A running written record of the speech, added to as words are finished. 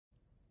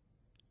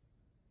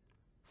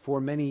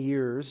for many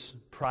years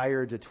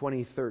prior to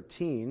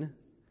 2013,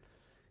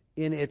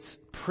 in its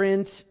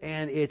print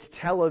and its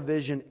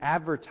television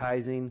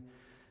advertising,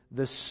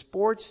 the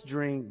sports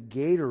drink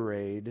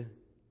Gatorade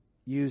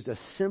used a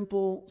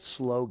simple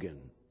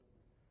slogan.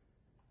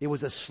 It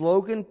was a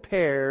slogan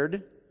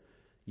paired,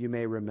 you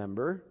may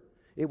remember,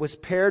 it was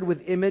paired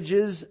with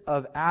images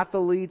of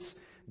athletes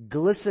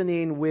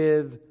glistening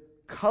with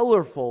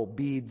colorful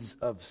beads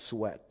of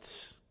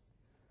sweat,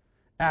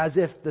 as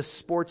if the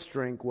sports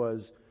drink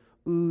was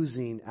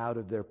oozing out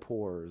of their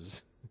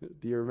pores.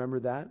 Do you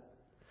remember that?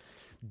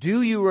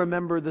 Do you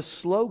remember the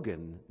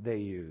slogan they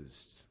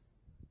used?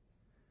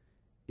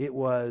 It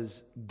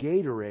was,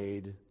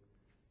 Gatorade,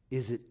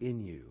 is it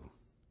in you?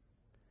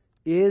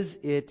 Is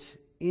it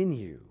in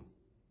you?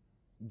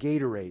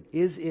 Gatorade,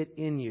 is it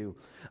in you?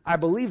 I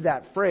believe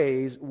that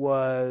phrase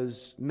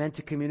was meant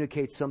to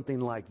communicate something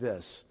like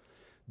this.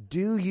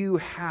 Do you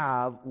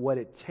have what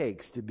it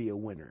takes to be a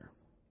winner?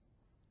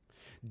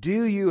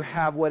 Do you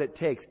have what it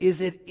takes? Is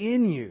it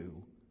in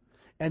you?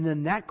 And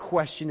then that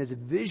question is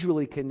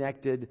visually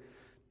connected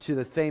to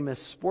the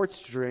famous sports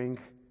drink,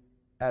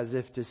 as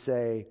if to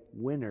say,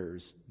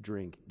 winners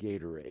drink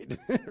Gatorade,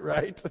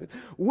 right?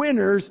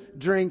 Winners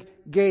drink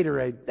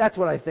Gatorade. That's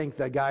what I think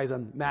the guys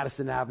on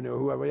Madison Avenue,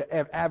 whoever,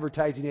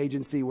 advertising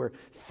agency, were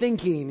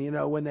thinking,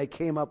 when they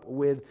came up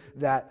with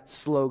that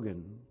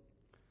slogan.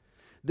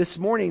 This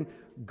morning,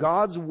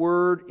 God's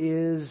Word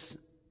is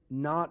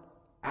not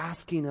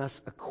asking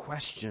us a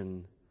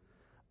question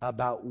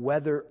about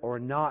whether or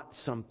not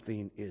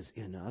something is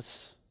in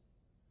us.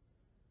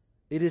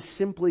 It is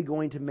simply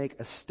going to make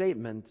a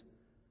statement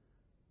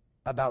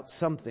about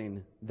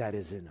something that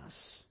is in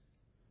us,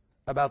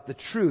 about the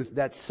truth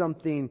that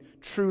something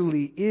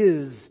truly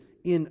is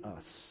in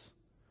us.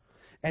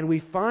 And we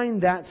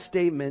find that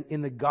statement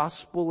in the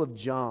Gospel of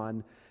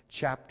John,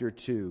 chapter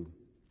 2.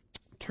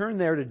 Turn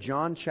there to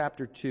John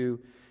chapter 2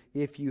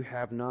 if you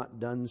have not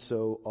done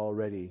so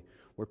already.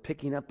 We're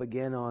picking up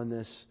again on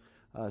this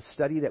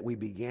study that we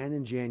began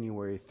in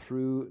January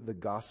through the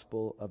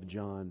Gospel of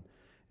John.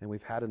 And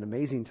we've had an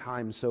amazing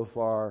time so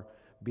far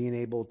being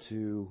able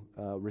to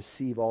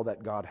receive all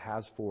that God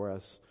has for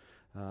us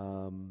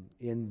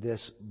in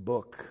this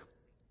book.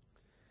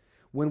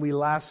 When we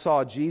last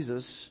saw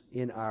Jesus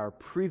in our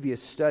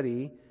previous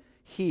study,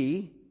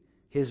 he,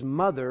 his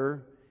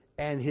mother,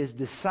 and his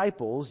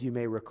disciples, you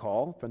may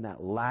recall from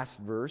that last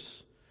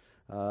verse,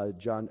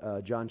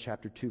 John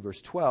chapter 2,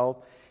 verse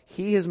 12,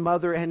 he, his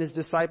mother, and his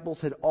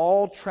disciples had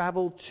all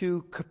traveled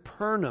to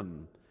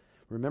Capernaum.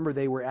 Remember,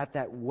 they were at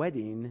that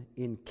wedding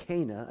in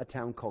Cana, a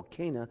town called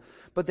Cana,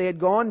 but they had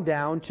gone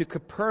down to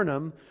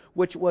Capernaum,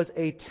 which was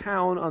a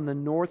town on the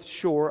north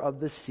shore of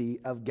the Sea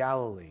of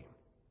Galilee.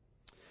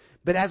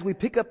 But as we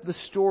pick up the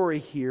story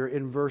here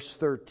in verse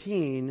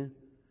 13,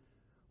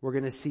 we're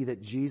going to see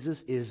that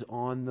Jesus is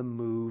on the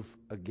move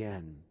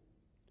again.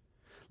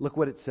 Look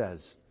what it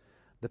says.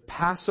 The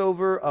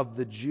Passover of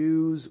the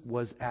Jews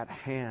was at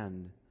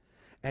hand,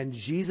 and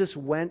Jesus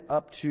went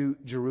up to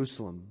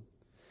Jerusalem.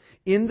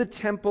 In the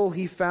temple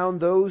he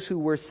found those who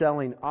were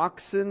selling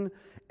oxen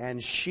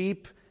and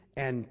sheep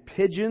and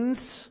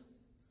pigeons,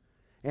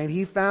 and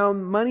he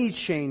found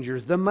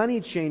the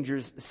money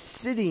changers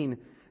sitting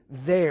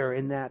there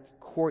in that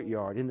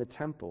courtyard in the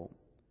temple.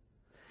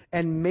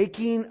 And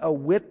making a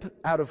whip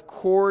out of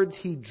cords,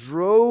 he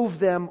drove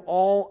them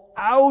all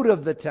out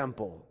of the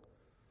temple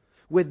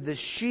with the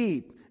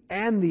sheep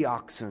and the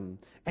oxen.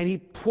 And he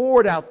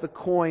poured out the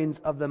coins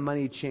of the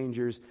money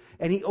changers,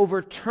 and he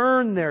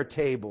overturned their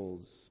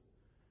tables.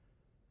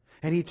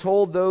 And he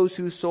told those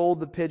who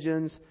sold the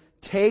pigeons,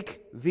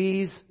 "Take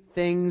these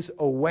things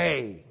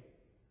away.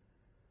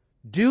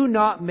 Do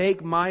not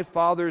make my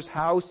Father's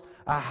house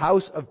a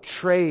house of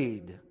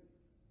trade."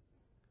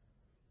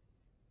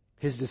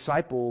 His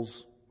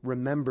disciples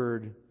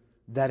remembered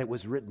that it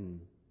was written.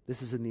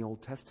 This is in the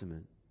Old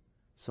Testament,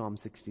 Psalm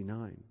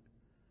 69.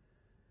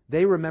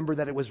 They remember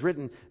that it was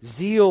written,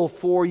 "Zeal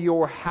for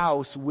your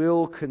house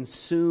will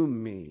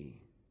consume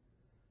me."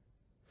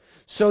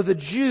 So the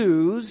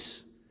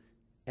Jews,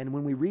 and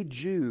when we read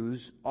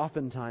Jews,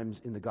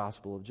 oftentimes in the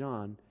Gospel of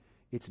John,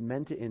 it's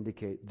meant to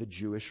indicate the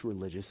Jewish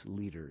religious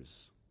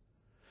leaders.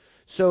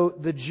 So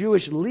the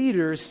Jewish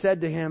leaders said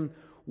to him,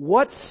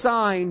 "What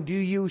sign do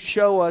you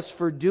show us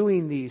for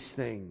doing these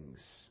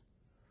things?"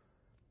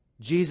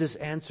 Jesus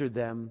answered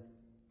them,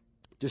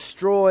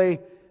 "Destroy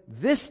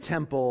this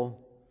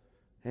temple,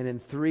 and in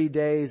 3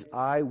 days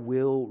I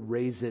will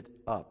raise it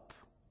up."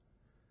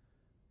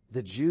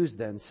 The Jews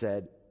then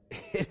said,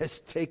 "It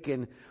has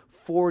taken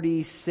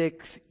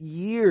 46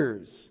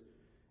 years.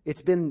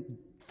 It's been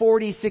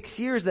 46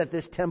 years that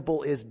this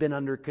temple has been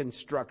under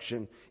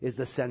construction," is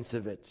the sense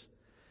of it.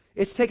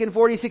 It's taken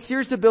 46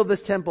 years to build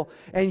this temple,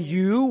 and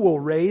you will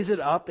raise it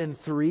up in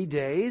 3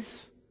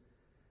 days?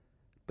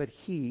 But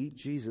he,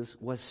 Jesus,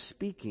 was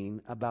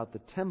speaking about the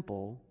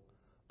temple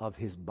of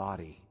his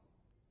body.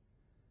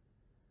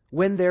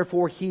 When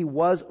therefore he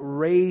was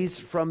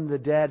raised from the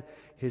dead,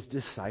 his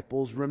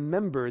disciples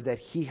remembered that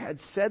he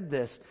had said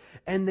this,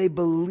 and they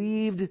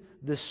believed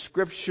the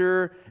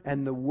scripture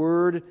and the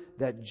word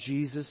that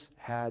Jesus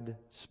had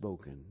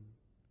spoken.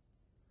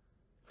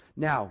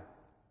 Now,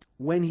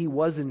 when he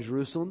was in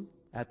Jerusalem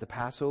at the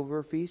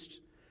Passover feast,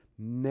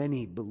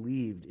 many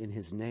believed in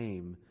his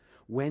name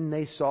when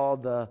they saw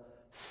the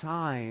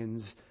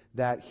signs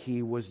that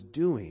he was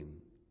doing.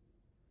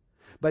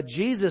 But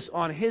Jesus,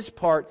 on his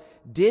part,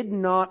 did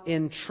not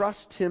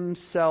entrust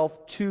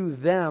himself to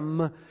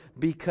them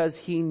because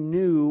he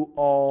knew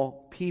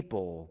all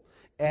people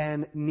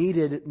and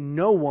needed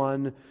no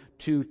one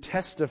to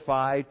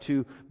testify,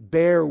 to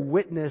bear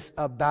witness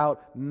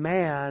about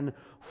man,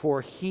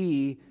 for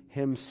he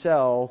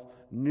himself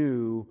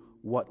knew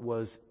what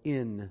was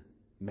in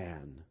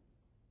man.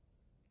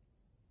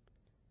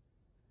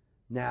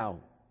 Now,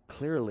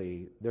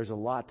 clearly, there's a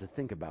lot to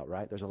think about,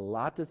 right? There's a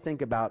lot to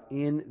think about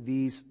in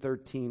these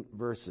 13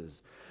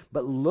 verses.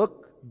 But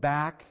look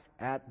back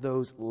at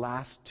those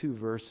last 2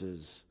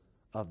 verses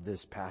of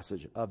this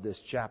passage, of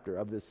this chapter,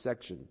 of this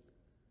section.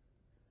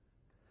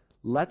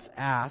 Let's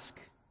ask,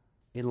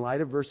 in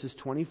light of verses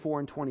 24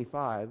 and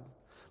 25,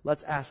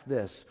 let's ask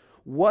this.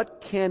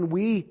 What can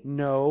we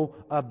know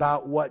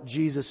about what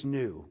Jesus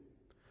knew?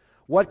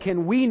 What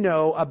can we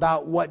know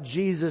about what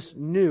Jesus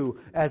knew,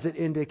 as it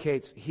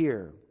indicates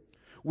here?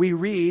 We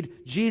read,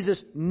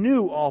 Jesus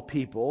knew all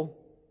people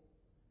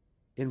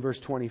in verse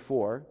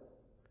 24.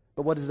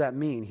 But what does that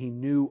mean? He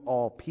knew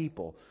all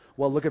people.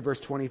 Well, look at verse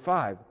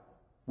 25.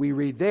 We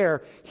read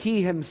there,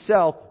 he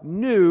himself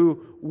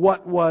knew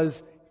what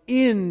was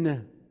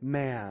in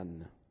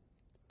man.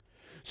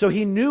 So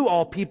he knew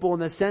all people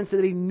in the sense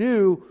that he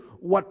knew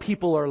what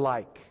people are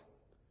like.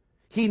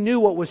 He knew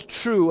what was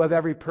true of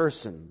every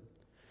person.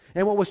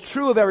 And what was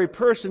true of every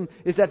person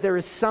is that there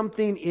is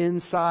something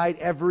inside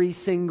every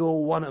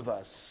single one of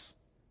us.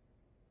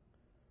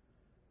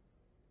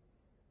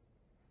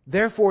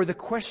 Therefore, the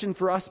question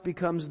for us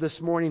becomes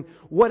this morning,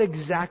 what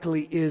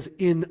exactly is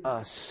in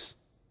us?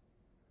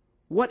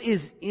 What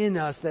is in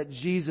us that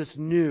Jesus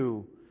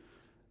knew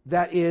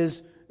that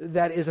is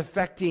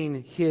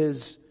affecting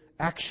his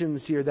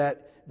actions here,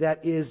 that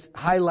is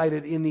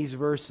highlighted in these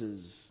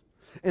verses?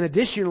 And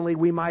additionally,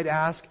 we might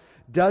ask,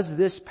 does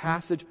this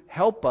passage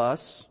help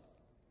us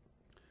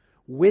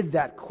with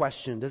that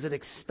question? Does it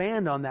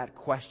expand on that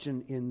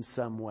question in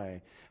some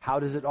way? How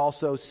does it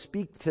also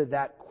speak to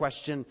that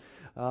question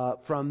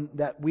from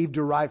that we've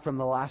derived from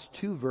the last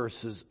 2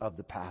 verses of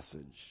the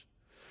passage?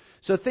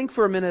 So think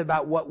for a minute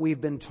about what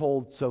we've been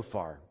told so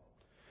far.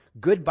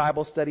 Good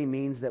Bible study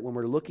means that when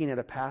we're looking at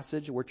a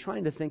passage, we're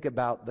trying to think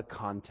about the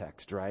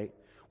context, right?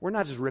 We're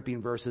not just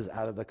ripping verses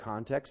out of the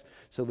context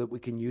so that we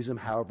can use them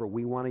however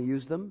we want to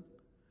use them.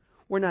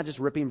 We're not just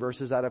ripping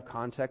verses out of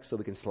context so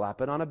we can slap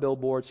it on a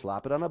billboard,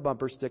 slap it on a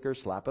bumper sticker,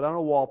 slap it on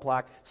a wall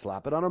plaque,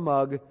 slap it on a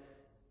mug,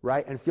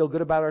 right? And feel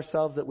good about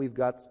ourselves that we've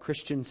got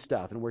Christian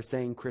stuff and we're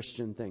saying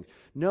Christian things.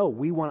 No,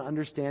 we want to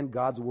understand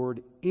God's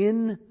word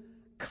in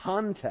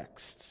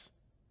context.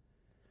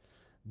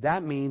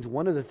 That means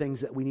one of the things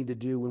that we need to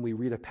do when we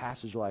read a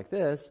passage like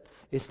this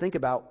is think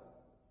about,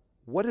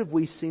 what have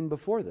we seen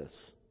before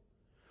this?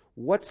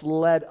 What's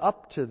led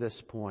up to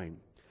this point?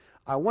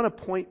 I want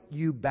to point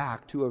you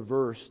back to a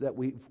verse that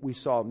we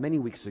saw many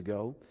weeks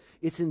ago.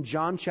 It's in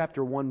John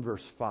chapter 1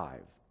 verse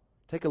 5.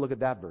 Take a look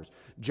at that verse.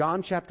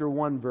 John chapter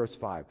 1 verse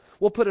 5.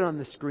 We'll put it on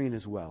the screen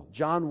as well.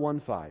 John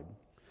 1:5.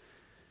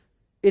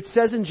 It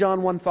says in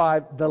John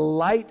 1:5, the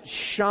light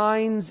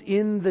shines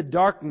in the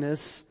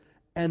darkness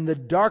and the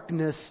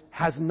darkness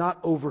has not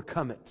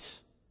overcome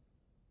it.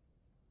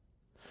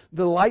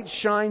 The light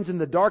shines in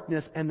the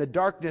darkness and the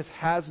darkness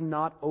has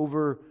not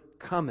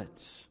overcome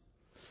it.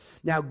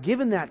 Now,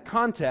 given that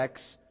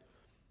context,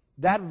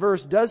 that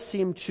verse does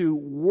seem to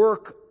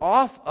work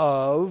off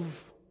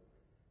of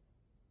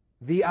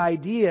the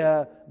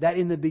idea that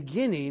in the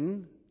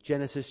beginning,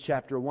 Genesis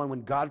chapter 1,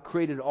 when God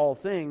created all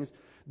things,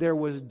 there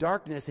was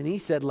darkness and he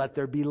said, let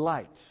there be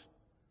light.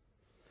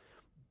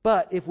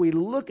 But if we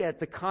look at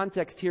the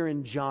context here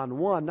in John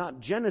 1, not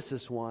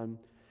Genesis 1,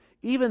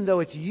 even though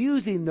it's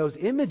using those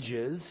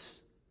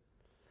images,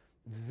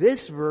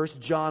 this verse,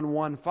 John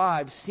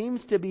 1:5,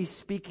 seems to be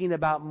speaking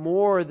about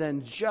more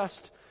than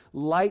just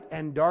light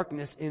and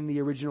darkness in the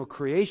original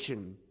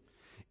creation.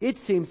 It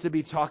seems to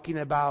be talking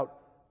about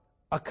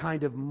a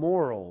kind of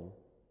moral,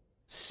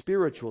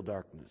 spiritual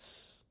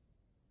darkness.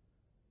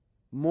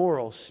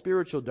 Moral,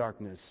 spiritual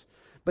darkness.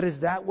 But is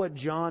that what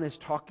John is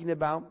talking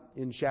about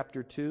in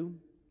chapter 2?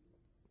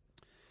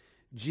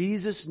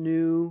 Jesus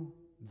knew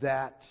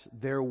that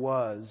there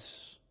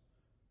was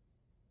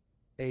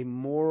a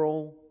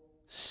moral,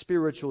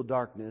 spiritual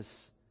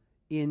darkness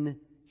in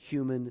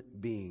human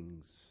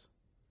beings.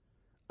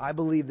 I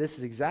believe this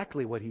is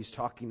exactly what he's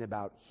talking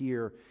about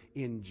here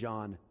in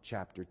John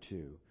chapter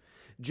 2.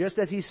 Just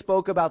as he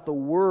spoke about the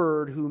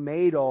Word who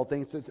made all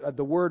things,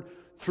 the Word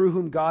through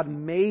whom God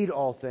made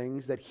all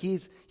things, that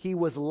he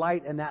was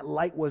light and that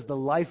light was the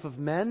life of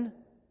men,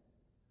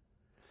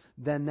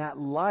 then that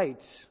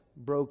light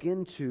broke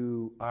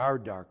into our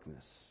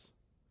darkness.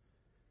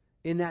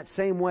 In that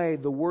same way,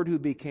 the Word who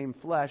became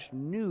flesh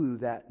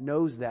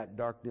knows that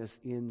darkness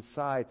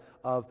inside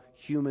of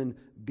human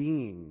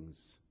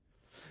beings.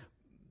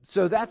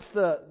 So that's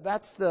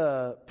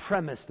the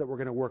premise that we're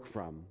going to work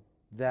from.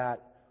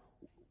 That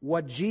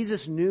what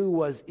Jesus knew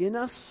was in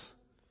us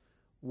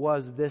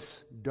was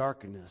this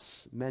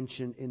darkness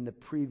mentioned in the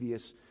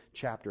previous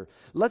chapter.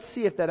 Let's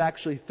see if that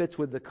actually fits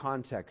with the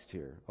context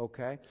here,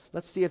 okay?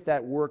 Let's see if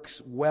that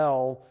works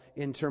well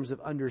in terms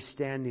of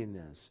understanding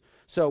this.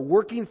 So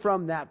working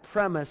from that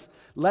premise,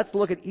 let's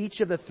look at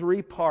each of the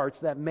three parts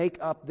that make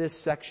up this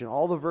section.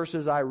 All the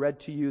verses I read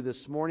to you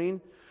this morning,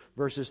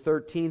 verses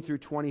 13 through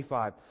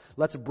 25.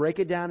 Let's break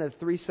it down into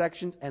three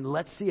sections and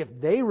let's see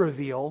if they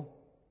reveal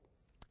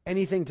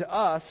anything to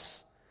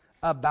us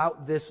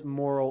about this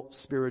moral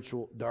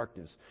spiritual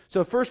darkness.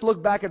 So first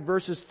look back at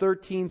verses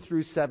 13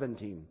 through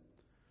 17.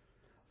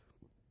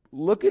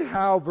 Look at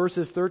how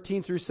verses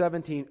 13 through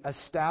 17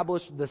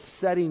 establish the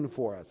setting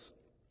for us.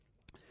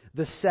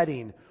 The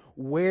setting,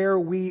 where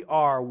we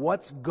are,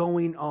 what's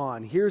going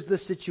on. Here's the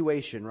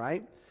situation,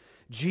 right?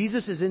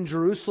 Jesus is in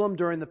Jerusalem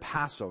during the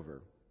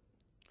Passover.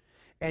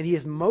 And he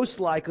is most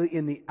likely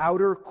in the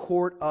outer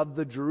court of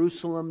the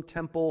Jerusalem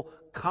temple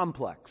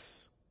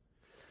complex.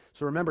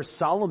 So remember,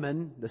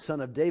 Solomon, the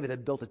son of David,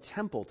 had built a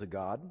temple to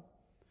God.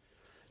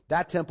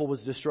 That temple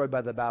was destroyed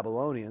by the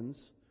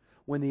Babylonians.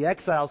 When the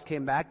exiles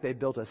came back, they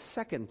built a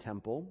second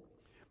temple.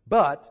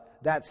 But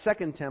that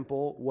second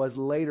temple was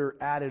later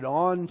added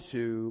on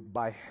to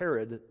by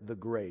Herod the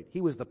Great. He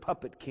was the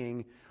puppet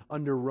king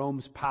under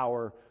Rome's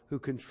power who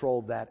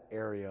controlled that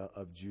area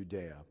of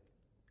Judea.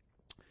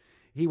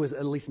 He was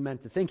at least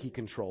meant to think he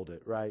controlled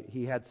it, right?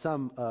 He had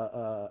some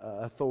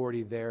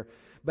authority there.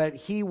 But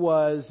he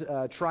was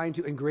trying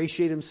to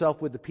ingratiate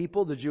himself with the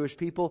people, the Jewish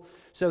people.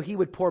 So he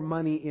would pour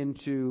money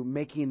into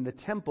making the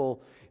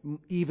temple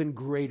even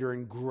greater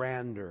and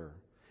grander.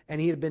 And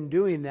he had been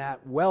doing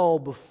that well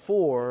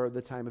before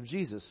the time of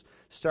Jesus,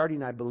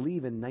 starting, I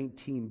believe, in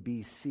 19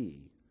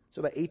 BC.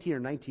 So about 18 or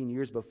 19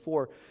 years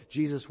before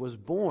Jesus was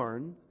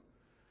born,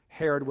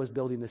 Herod was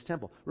building this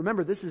temple.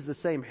 Remember, this is the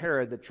same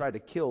Herod that tried to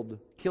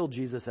kill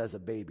Jesus as a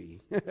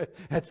baby.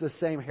 That's the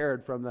same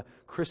Herod from the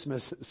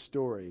Christmas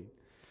story.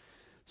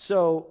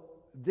 So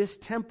this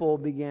temple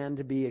began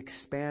to be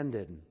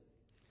expanded.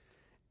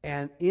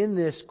 And in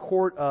this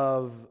court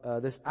of,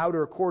 this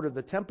outer court of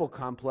the temple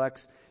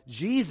complex,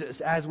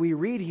 Jesus, as we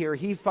read here,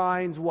 he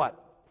finds what?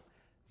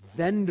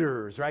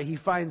 Vendors, right? He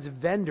finds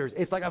vendors.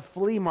 It's like a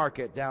flea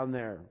market down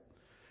there.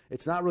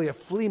 It's not really a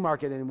flea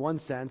market in one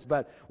sense,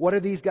 but what are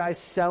these guys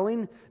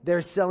selling?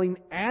 They're selling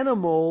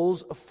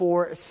animals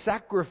for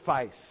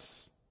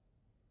sacrifice.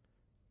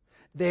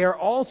 They are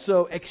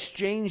also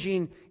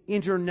exchanging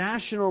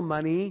international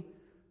money,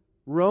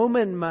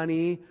 Roman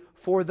money,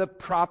 for the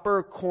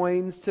proper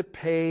coins to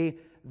pay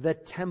the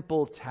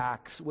temple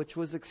tax, which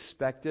was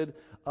expected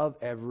of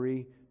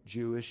every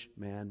Jewish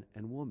man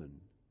and woman.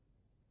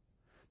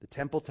 The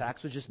temple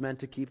tax was just meant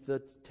to keep the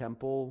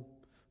temple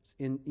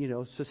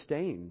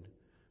sustained.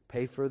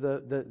 Pay for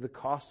the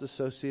costs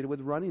associated with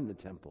running the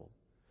temple.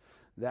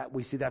 That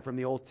we see that from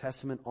the Old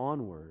Testament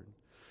onward.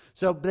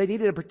 So they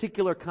needed a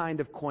particular kind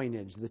of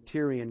coinage, the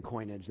Tyrian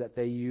coinage that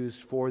they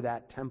used for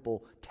that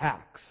temple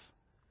tax.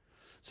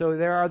 So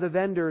there are the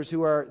vendors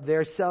who are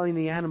there selling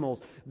the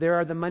animals. There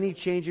are the money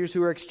changers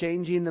who are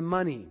exchanging the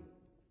money.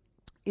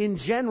 In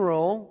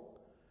general,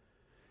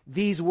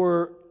 these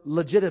were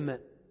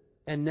legitimate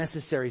and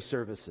necessary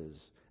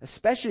services,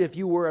 especially if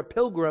you were a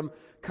pilgrim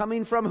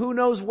coming from who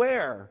knows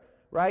where.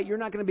 Right? You're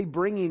not going to be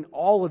bringing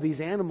all of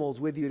these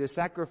animals with you to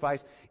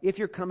sacrifice if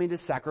you're coming to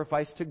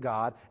sacrifice to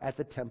God at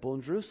the temple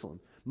in Jerusalem.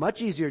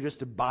 Much easier just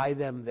to buy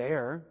them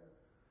there.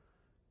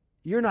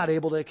 You're not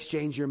able to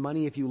exchange your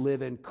money if you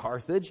live in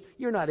Carthage.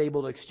 You're not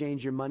able to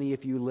exchange your money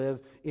if you live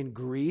in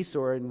Greece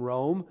or in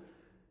Rome.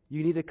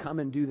 You need to come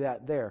and do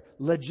that there.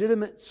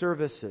 Legitimate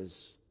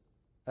services,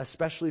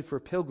 especially for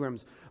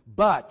pilgrims.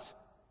 But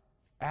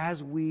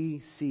as we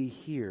see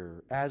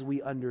here, as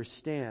we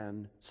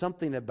understand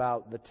something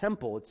about the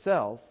temple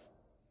itself,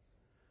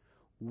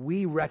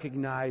 we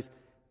recognize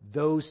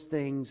those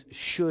things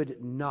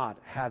should not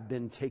have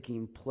been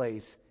taking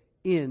place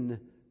in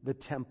the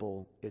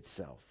temple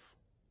itself.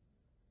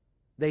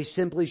 They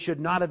simply should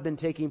not have been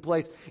taking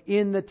place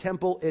in the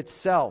temple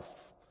itself.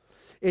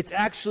 It's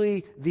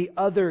actually the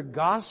other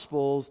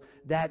Gospels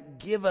that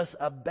give us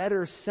a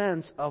better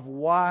sense of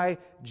why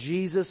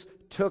Jesus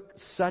took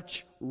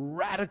such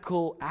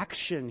radical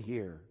action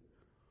here.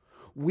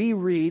 We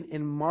read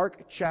in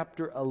Mark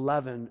chapter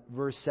 11,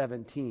 verse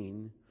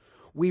 17,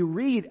 we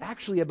read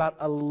actually about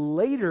a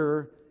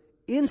later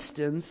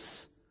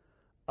instance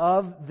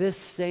of this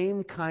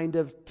same kind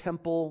of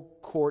temple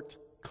court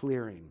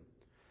clearing.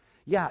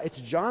 Yeah,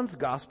 it's John's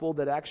gospel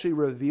that actually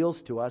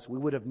reveals to us, we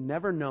would have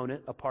never known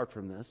it apart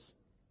from this.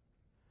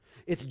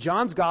 It's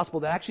John's gospel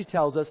that actually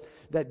tells us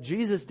that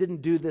Jesus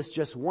didn't do this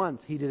just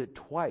once, he did it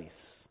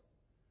twice.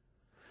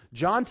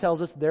 John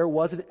tells us there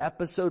was an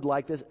episode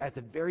like this at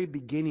the very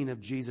beginning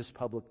of Jesus'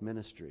 public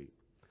ministry.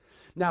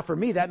 Now, for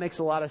me, that makes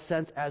a lot of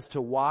sense as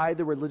to why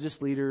the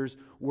religious leaders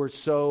were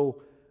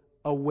so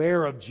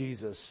aware of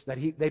Jesus,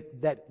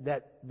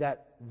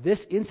 that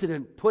this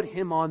incident put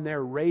him on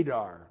their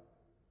radar.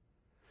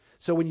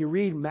 So when you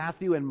read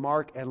Matthew and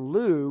Mark and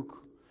Luke,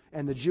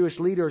 and the Jewish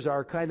leaders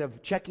are kind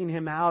of checking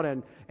him out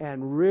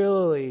and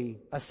really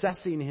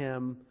assessing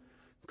him,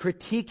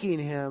 critiquing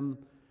him,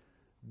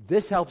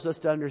 this helps us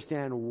to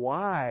understand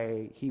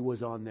why he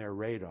was on their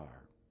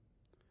radar.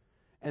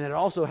 And it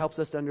also helps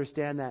us to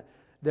understand that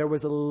there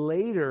was a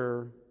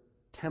later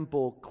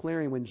temple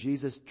clearing when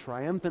Jesus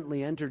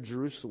triumphantly entered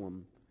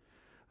Jerusalem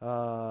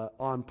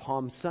on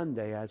Palm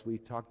Sunday, as we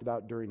talked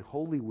about during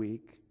Holy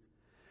Week.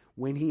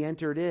 When he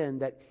entered in,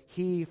 that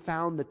he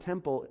found the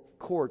temple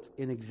courts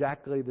in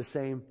exactly the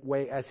same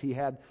way as he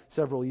had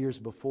several years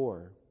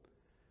before.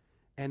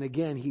 And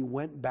again, he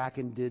went back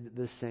and did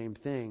the same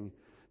thing.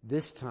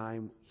 This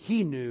time,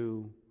 he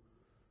knew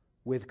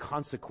with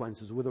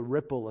consequences, with a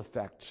ripple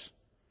effect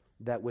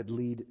that would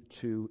lead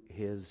to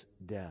his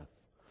death.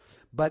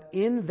 But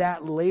in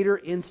that later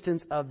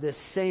instance of this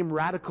same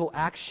radical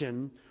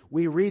action,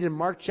 we read in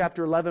Mark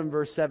chapter 11,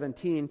 verse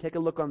 17, take a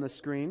look on the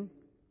screen.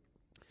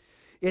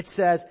 It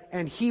says,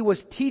 and he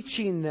was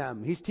teaching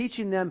them. He's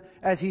teaching them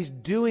as he's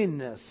doing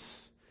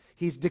this.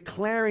 He's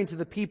declaring to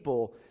the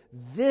people,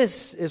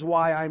 this is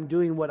why I'm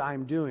doing what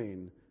I'm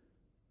doing.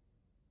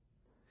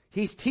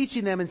 He's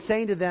teaching them and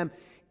saying to them,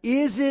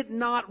 is it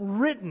not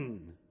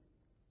written?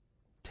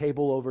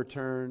 Table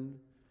overturned,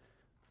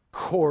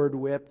 cord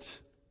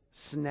whipped,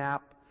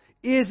 snap.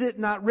 Is it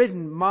not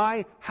written,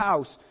 my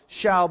house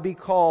shall be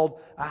called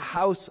a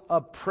house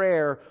of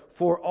prayer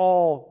for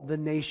all the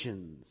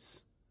nations?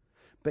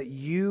 But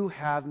you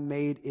have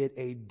made it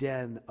a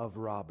den of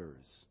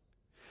robbers.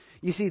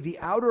 You see, the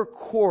outer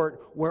court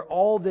where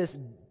all this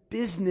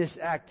business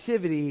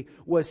activity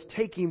was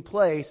taking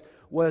place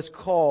was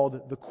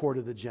called the court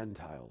of the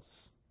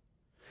Gentiles.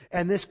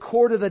 And this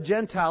court of the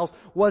Gentiles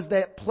was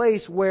that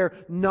place where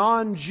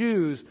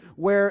non-Jews,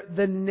 where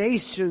the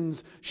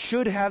nations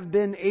should have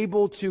been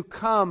able to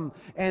come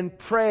and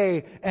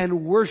pray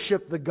and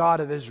worship the God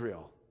of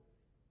Israel.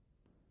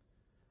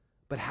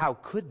 But how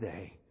could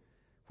they?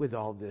 With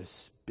all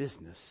this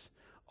business,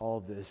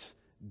 all this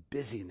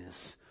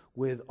busyness,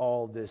 with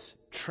all this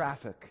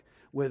traffic,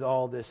 with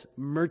all this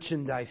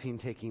merchandising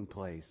taking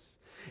place.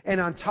 And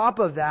on top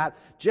of that,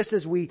 just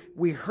as we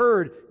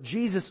heard,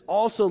 Jesus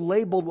also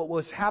labeled what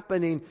was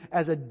happening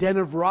as a den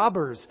of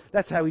robbers.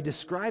 That's how he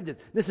described it.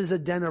 This is a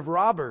den of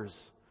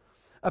robbers.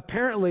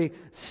 Apparently,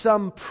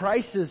 some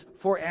prices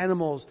for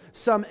animals,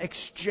 some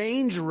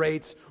exchange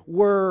rates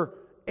were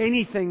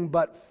anything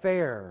but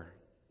fair.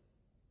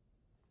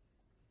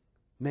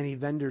 Many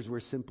vendors were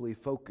simply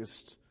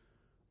focused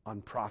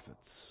on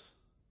profits.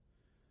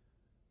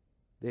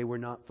 They were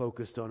not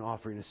focused on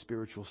offering a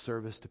spiritual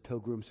service to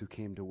pilgrims who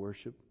came to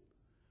worship.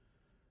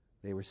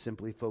 They were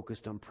simply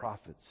focused on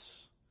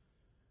profits.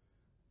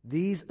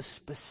 These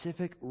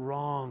specific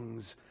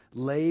wrongs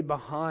lay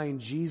behind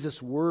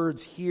Jesus'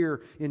 words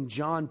here in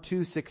John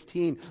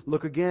 2:16.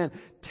 Look again.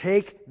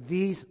 Take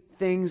these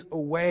things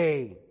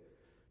away.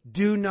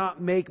 Do not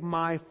make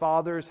my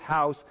Father's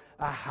house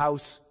a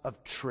house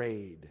of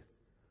trade.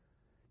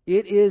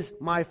 It is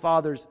my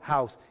Father's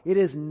house. It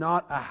is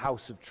not a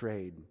house of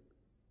trade.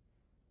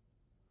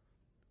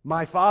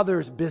 My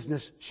Father's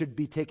business should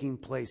be taking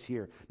place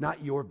here,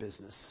 not your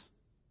business.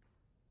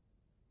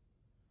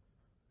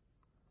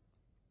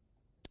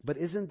 But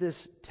isn't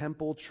this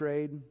temple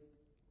trade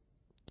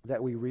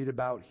that we read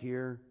about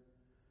here,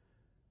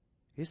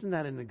 isn't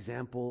that an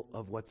example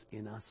of what's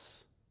in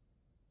us?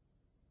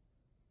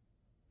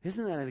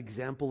 Isn't that an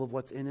example of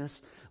what's in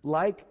us?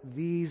 Like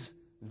these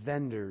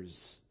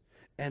vendors,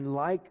 and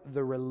like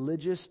the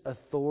religious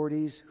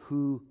authorities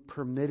who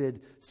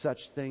permitted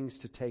such things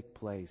to take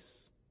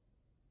place,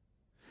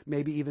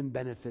 maybe even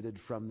benefited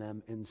from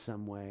them in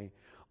some way,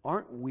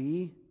 aren't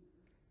we,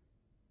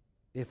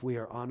 if we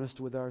are honest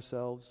with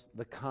ourselves,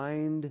 the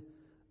kind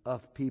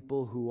of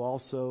people who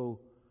also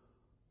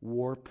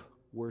warp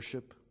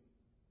worship?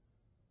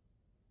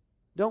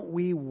 Don't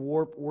we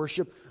warp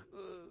worship?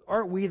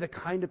 Aren't we the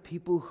kind of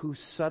people who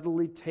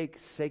subtly take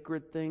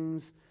sacred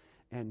things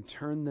and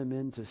turn them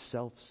into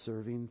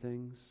self-serving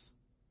things?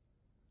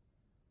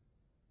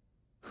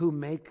 Who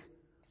make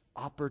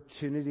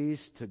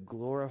opportunities to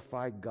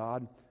glorify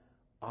God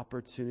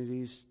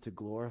opportunities to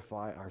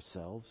glorify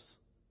ourselves?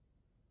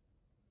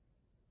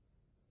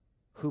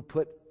 Who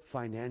put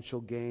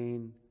financial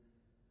gain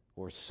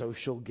or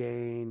social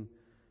gain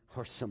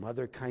or some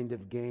other kind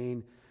of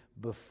gain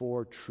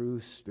before true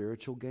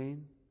spiritual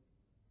gain?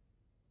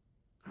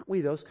 Aren't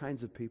we those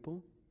kinds of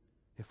people,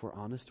 if we're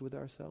honest with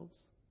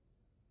ourselves?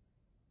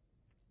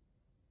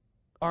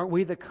 Aren't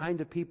we the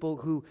kind of people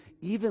who,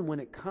 even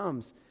when it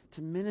comes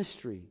to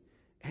ministry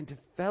and to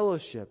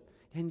fellowship,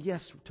 and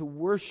yes, to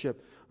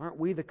worship, aren't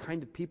we the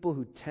kind of people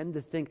who tend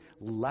to think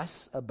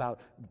less about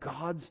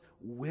God's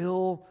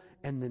will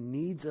and the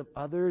needs of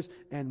others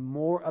and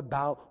more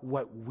about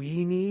what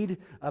we need,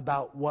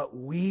 about what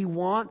we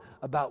want,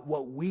 about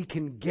what we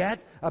can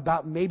get,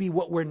 about maybe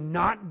what we're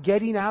not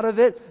getting out of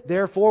it.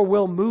 Therefore,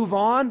 we'll move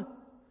on.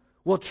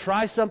 We'll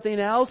try something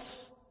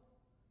else.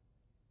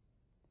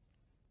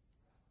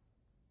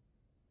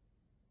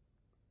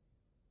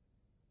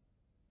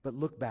 But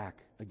look back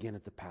again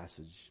at the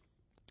passage.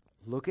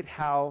 Look at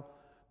how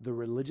the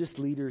religious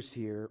leaders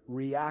here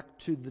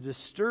react to the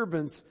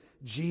disturbance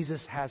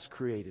Jesus has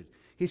created.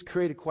 He's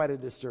created quite a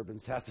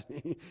disturbance,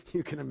 hasn't he?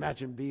 You can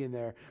imagine being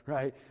there,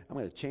 right? I'm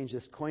going to change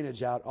this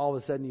coinage out. All of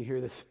a sudden you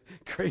hear this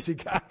crazy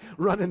guy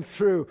running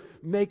through,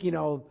 making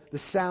the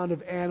sound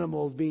of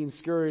animals being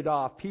scurried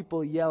off,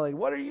 people yelling,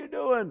 "What are you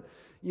doing?"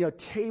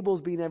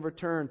 Tables being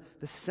overturned,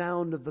 the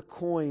sound of the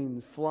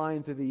coins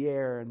flying through the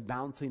air and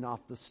bouncing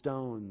off the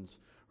stones,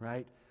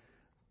 right?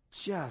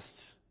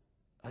 Just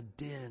a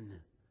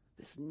din,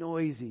 this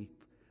noisy,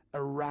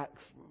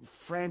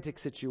 frantic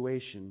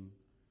situation.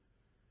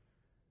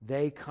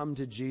 They come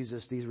to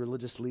Jesus, these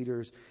religious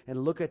leaders,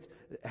 and look at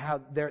how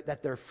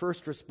their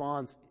first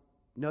response,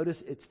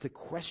 notice it's to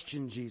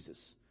question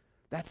Jesus.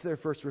 That's their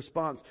first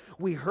response.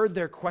 We heard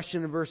their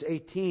question in verse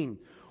 18.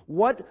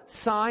 What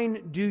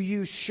sign do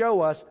you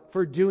show us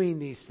for doing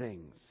these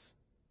things?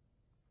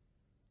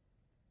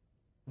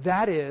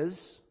 That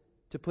is,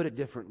 to put it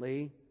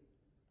differently,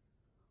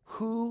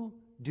 who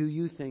do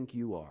you think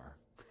you are?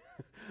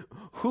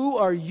 Who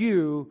are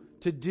you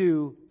to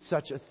do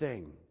such a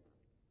thing?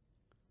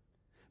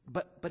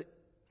 But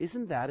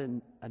isn't that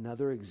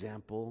another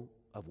example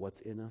of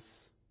what's in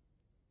us?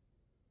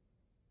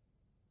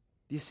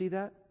 Do you see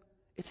that?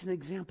 It's an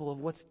example of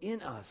what's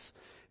in us.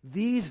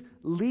 These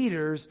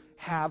leaders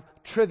have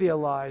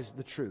trivialized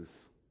the truth.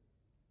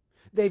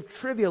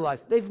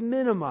 They've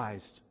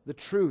minimized the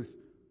truth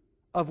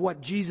of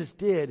what Jesus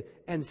did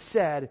and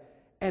said,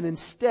 and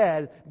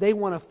instead they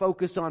want to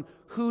focus on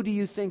who do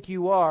you think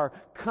you are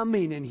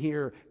coming in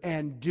here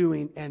and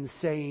doing and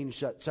saying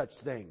such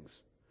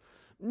things.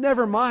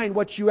 Never mind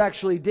what you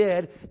actually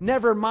did.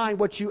 Never mind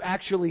what you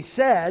actually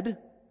said.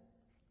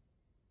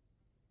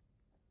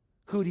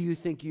 Who do you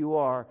think you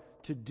are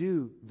to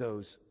do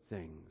those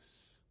things?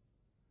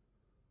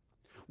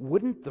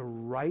 Wouldn't the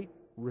right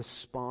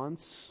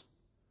response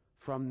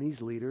from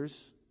these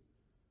leaders,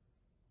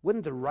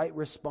 wouldn't the right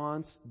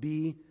response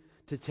be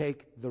to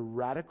take the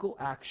radical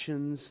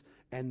actions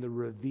and the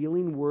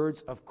revealing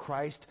words of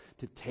Christ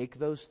to take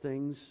those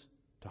things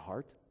to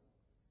heart?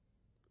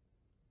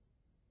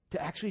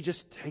 To actually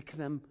just take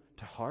them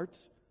to heart?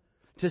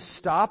 To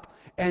stop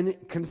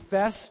and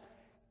confess,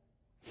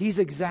 He's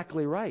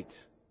exactly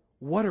right.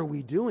 What are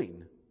we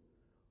doing?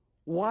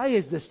 Why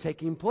is this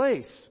taking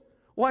place?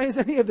 Why is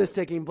any of this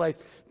taking place?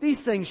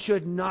 These things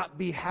should not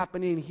be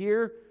happening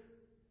here.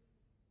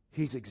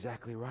 He's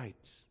exactly right.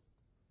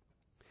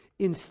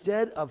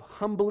 Instead of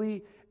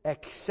humbly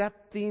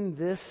accepting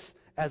this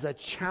as a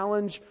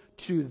challenge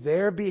to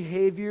their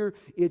behavior,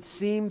 it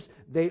seems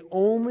they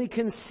only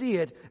can see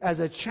it as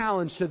a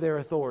challenge to their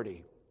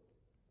authority.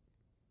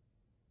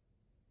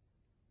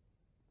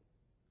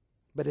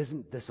 But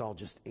isn't this all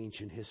just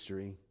ancient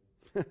history?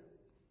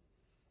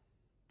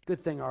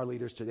 Good thing our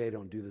leaders today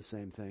don't do the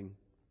same thing.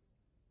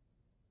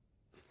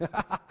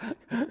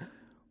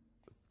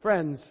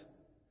 Friends,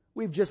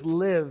 we've just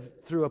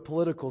lived through a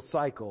political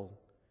cycle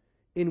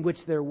in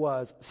which there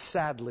was,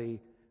 sadly,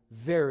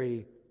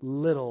 very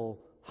little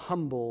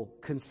humble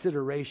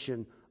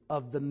consideration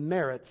of the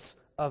merits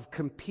of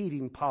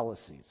competing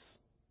policies,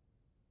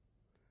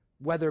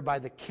 whether by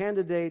the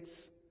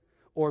candidates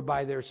or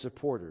by their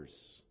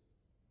supporters.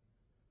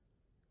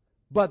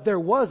 But there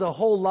was a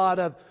whole lot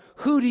of,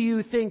 who do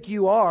you think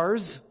you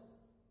are's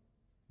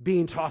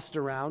being tossed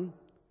around.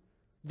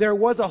 There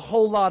was a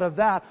whole lot of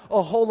that,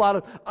 a whole lot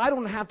of, I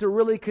don't have to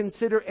really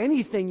consider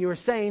anything you're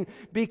saying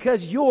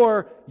because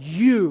you're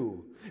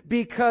you,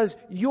 because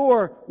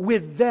you're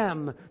with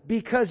them,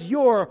 because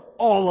you're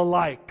all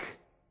alike.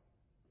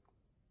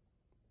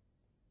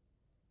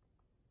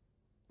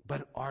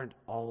 But aren't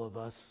all of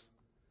us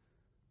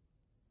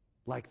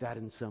like that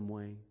in some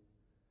way?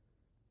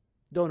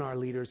 Don't our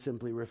leaders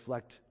simply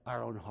reflect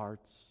our own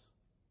hearts?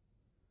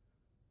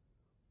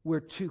 We're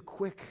too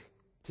quick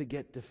to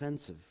get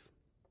defensive,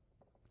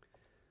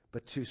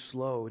 but too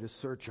slow to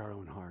search our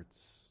own hearts,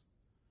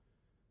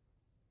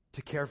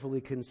 to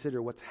carefully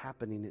consider what's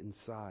happening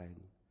inside,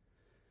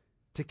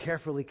 to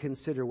carefully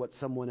consider what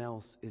someone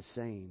else is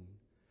saying,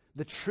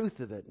 the truth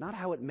of it, not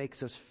how it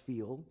makes us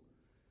feel,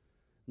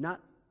 not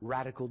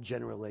radical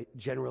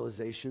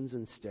generalizations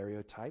and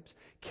stereotypes,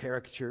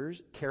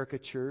 caricatures,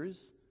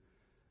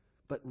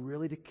 but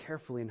really to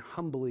carefully and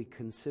humbly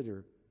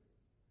consider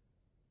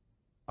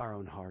our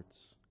own hearts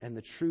and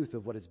the truth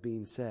of what is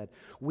being said.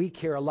 We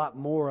care a lot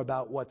more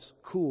about what's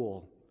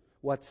cool,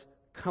 what's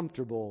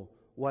comfortable,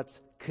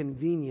 what's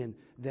convenient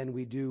than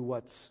we do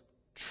what's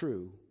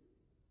true.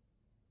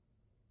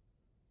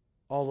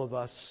 All of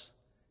us,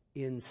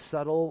 in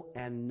subtle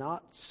and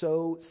not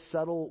so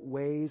subtle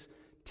ways,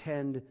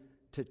 tend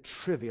to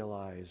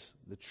trivialize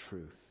the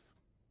truth.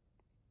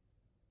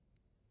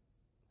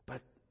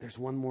 there's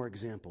one more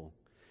example.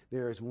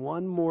 There is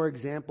one more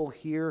example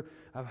here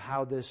of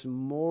how this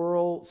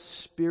moral,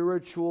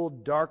 spiritual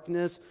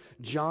darkness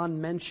John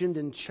mentioned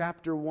in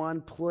chapter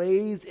 1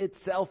 plays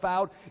itself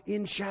out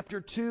in chapter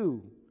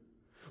 2.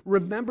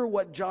 Remember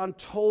what John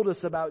told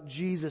us about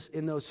Jesus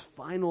in those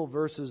final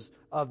verses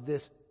of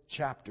this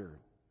chapter.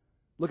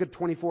 Look at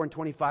 24 and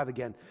 25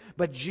 again.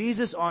 But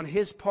Jesus on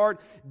his part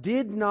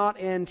did not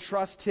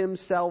entrust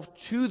himself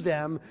to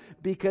them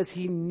because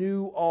he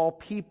knew all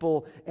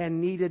people and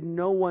needed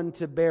no one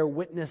to bear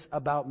witness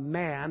about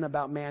man,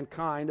 about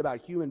mankind, about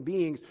human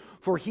beings,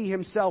 for he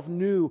himself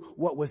knew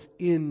what was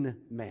in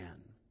man.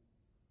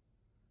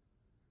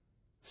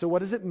 So what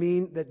does it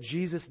mean that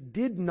Jesus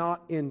did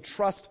not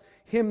entrust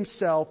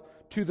himself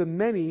to the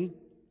many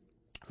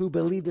who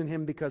believed in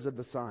him because of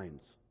the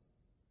signs?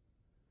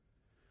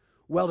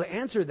 Well, to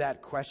answer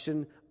that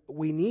question,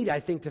 we need, I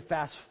think, to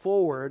fast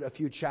forward a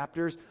few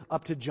chapters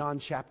up to John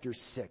chapter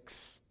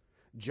 6.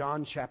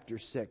 John chapter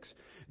 6.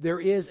 There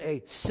is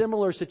a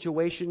similar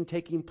situation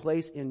taking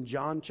place in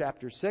John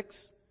chapter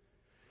 6.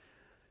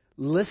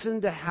 Listen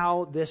to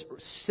how this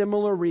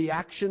similar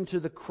reaction to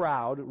the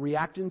crowd,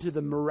 reacting to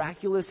the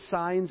miraculous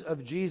signs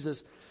of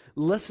Jesus,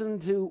 listen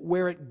to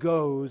where it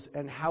goes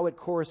and how it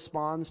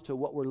corresponds to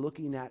what we're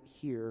looking at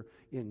here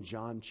in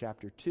John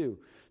chapter 2.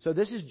 So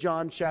this is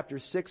John chapter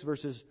 6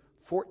 verses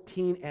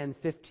 14 and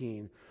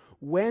 15.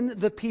 When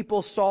the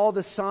people saw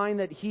the sign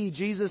that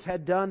Jesus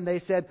had done, they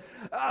said,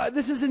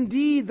 "This is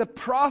indeed the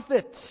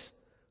prophet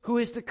who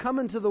is to come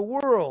into the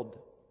world."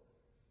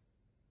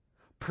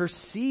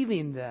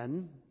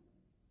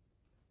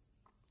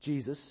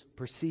 Jesus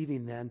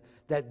perceiving then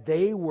that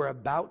they were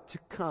about to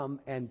come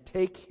and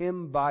take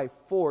him by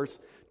force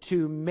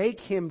to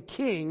make him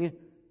king,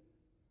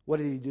 what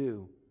did he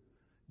do?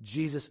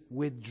 Jesus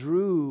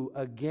withdrew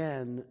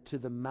again to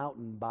the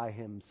mountain by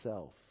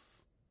himself.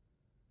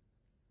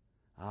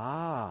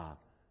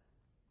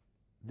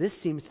 This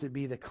seems to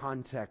be the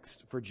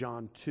context for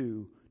John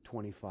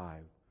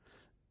 2:25.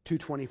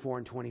 2:24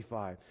 and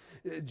 25.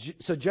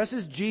 So just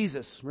as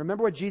Jesus,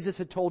 remember what Jesus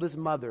had told his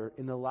mother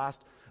in the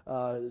last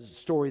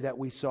story that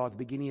we saw at the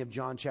beginning of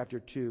John chapter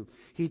 2.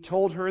 He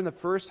told her in the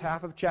first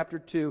half of chapter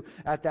 2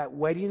 at that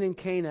wedding in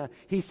Cana,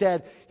 he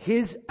said,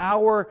 his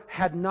hour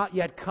had not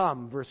yet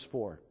come, verse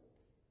 4.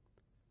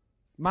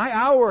 My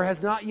hour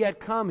has not yet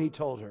come, he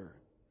told her.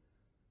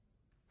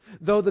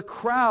 Though the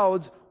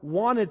crowds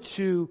wanted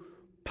to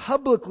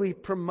publicly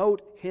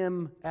promote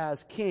him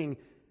as king,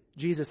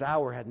 Jesus'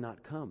 hour had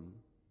not come.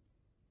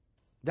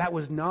 That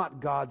was not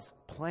God's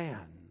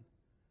plan.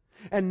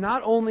 And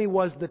not only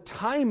was the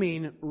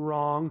timing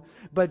wrong,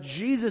 but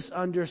Jesus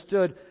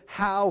understood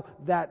how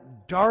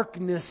that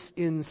darkness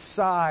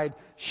inside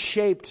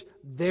shaped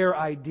their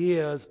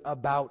ideas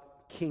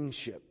about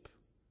kingship.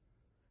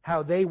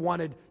 How they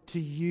wanted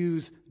to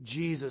use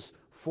Jesus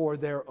for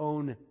their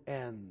own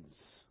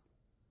ends.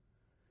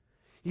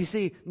 You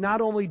see,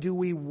 not only do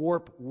we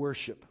warp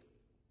worship,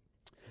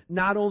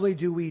 not only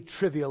do we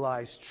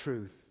trivialize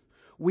truth,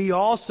 we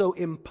also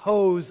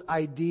impose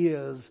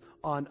ideas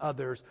on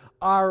others,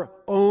 our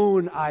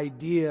own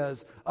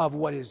ideas of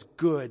what is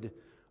good,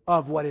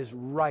 of what is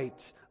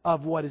right,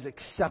 of what is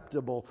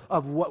acceptable,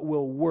 of what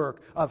will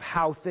work, of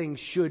how things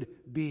should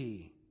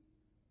be.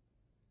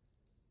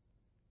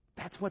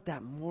 That's what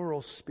that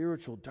moral,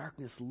 spiritual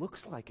darkness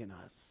looks like in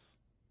us.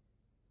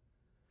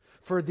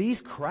 For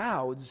these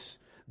crowds,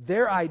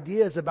 their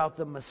ideas about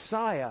the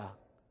Messiah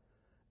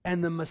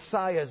and the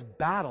Messiah's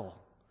battle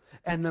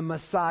and the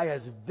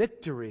Messiah's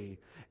victory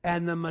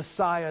and the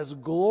Messiah's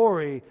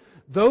glory,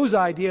 those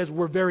ideas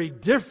were very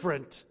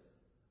different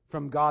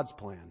from God's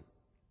plan.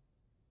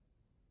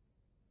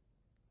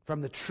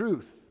 From the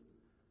truth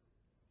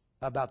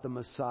about the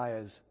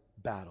Messiah's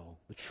battle,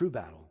 the true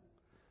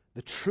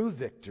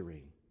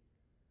victory,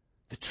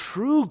 the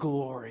true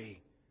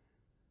glory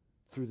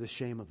through the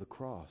shame of the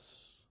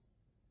cross.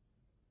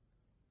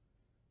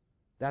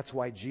 That's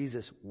why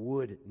Jesus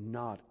would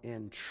not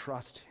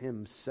entrust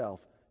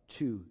himself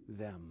to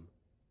them.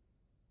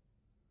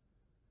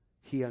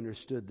 He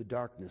understood the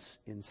darkness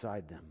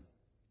inside them.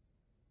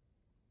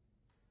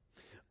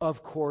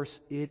 Of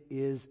course, it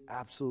is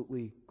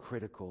absolutely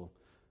critical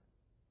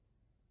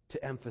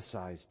to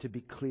emphasize, to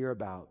be clear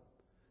about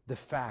the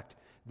fact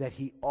that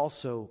he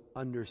also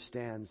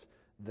understands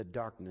the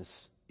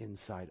darkness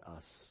inside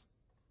us.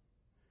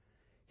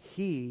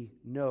 He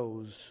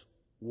knows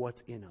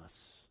what's in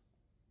us.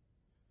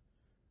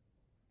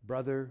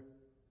 Brother,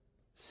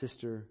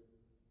 sister,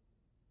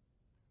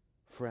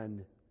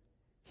 friend,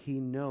 he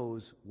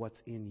knows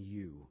what's in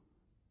you.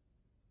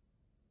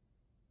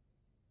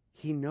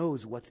 He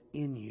knows what's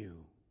in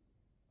you.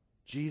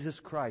 Jesus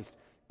Christ,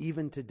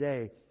 even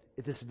today,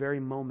 at this very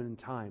moment in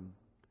time,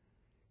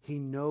 he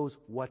knows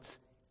what's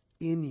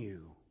in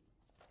you.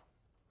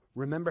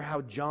 Remember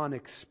how John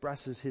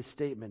expresses his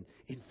statement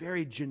in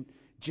very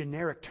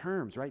generic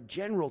terms, right?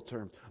 General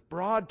terms,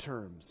 broad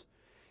terms.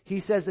 He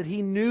says that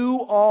he knew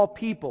all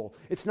people.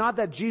 It's not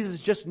that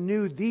Jesus just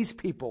knew these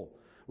people,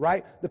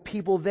 right? The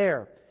people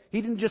there.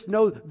 He didn't just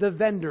know the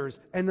vendors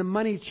and the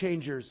money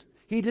changers.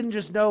 He didn't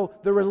just know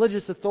the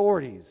religious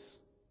authorities.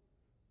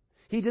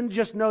 He didn't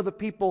just know the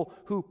people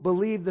who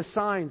believed the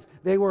signs.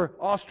 They were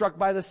awestruck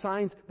by the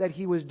signs that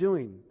he was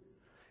doing.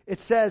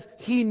 It says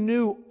he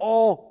knew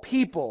all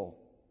people.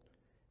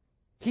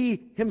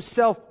 He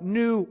himself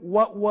knew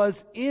what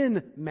was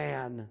in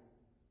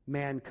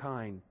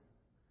mankind,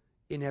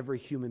 in every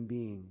human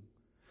being.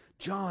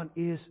 John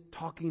is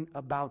talking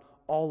about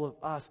all of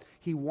us.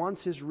 He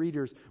wants his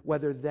readers,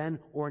 whether then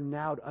or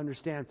now, to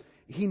understand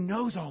he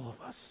knows all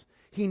of us.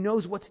 He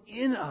knows what's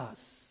in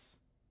us.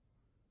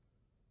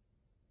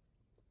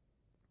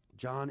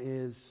 John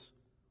is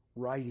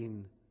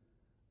writing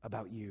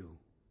about you.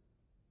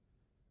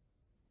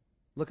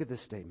 Look at this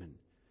statement.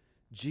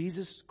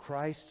 Jesus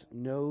Christ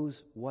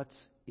knows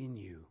what's in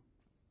you.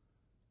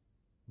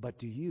 But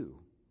do you?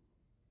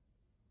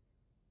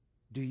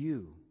 Do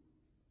you?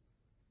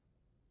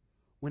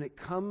 When it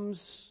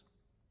comes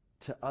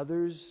to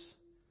others,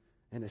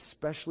 and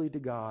especially to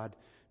God,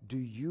 do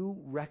you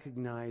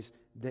recognize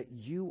that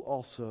you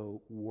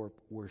also warp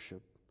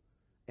worship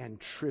and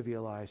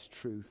trivialize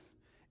truth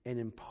and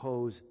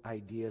impose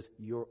ideas,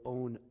 your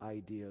own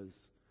ideas,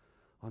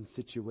 on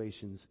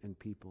situations and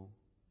people?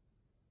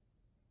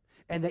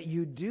 And that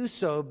you do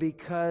so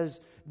because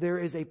there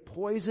is a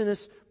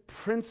poisonous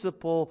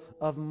principle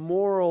of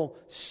moral,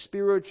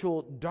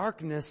 spiritual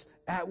darkness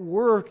at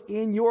work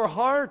in your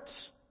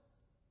heart.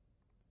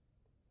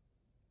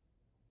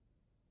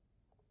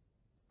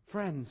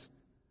 Friends,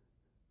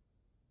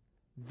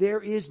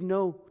 there is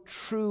no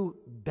true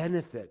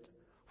benefit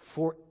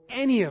for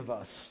any of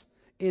us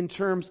in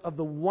terms of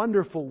the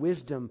wonderful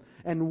wisdom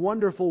and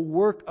wonderful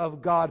work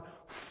of God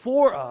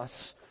for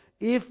us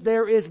if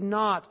there is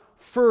not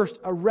first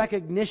a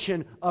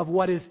recognition of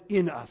what is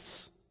in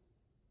us.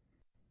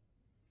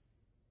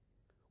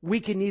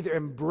 We can neither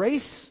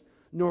embrace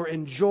nor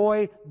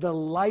enjoy the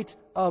light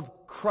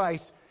of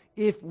Christ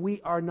if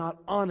we are not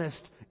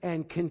honest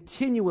and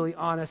continually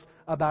honest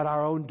about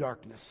our own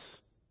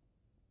darkness.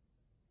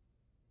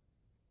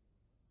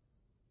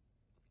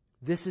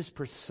 This is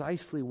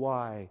precisely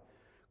why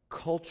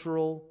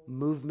cultural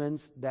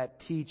movements that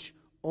teach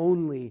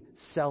only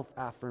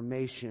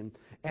self-affirmation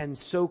and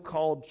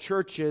so-called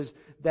churches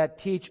that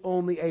teach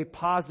only a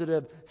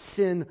positive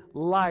sin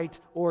light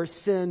or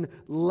sin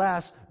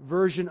less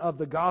version of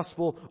the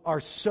gospel are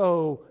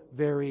so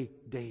very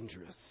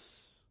dangerous.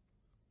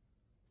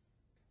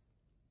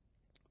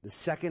 The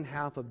second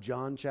half of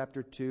John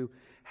chapter 2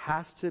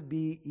 has to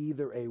be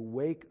either a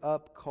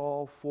wake-up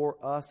call for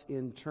us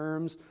in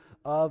terms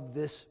of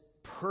this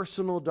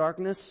personal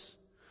darkness,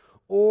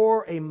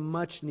 or a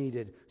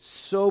much-needed,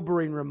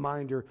 sobering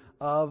reminder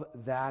of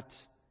that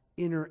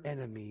inner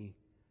enemy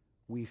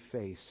we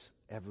face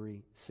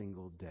every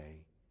single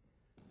day.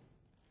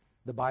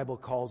 The Bible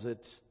calls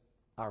it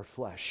our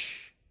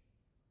flesh.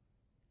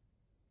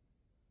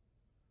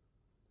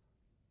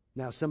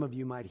 Now, some of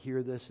you might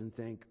hear this and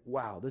think,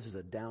 wow, this is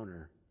a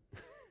downer.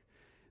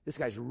 This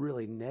guy's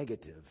really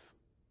negative.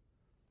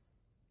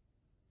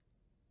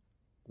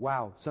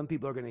 Wow, some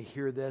people are going to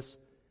hear this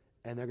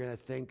and they're going to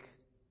think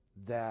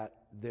that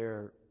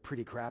they're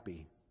pretty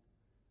crappy,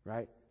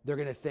 right? They're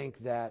going to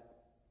think that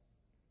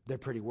they're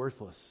pretty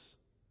worthless.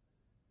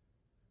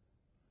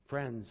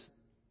 Friends,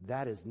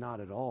 that is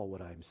not at all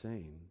what I'm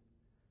saying.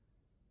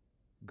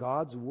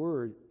 God's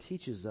Word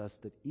teaches us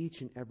that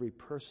each and every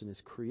person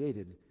is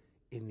created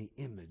in the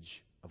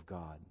image of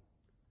God.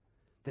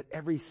 That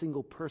every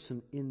single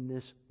person in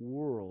this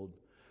world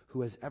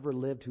who has ever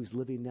lived, who's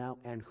living now,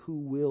 and who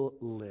will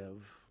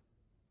live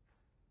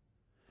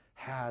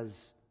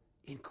has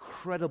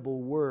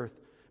incredible worth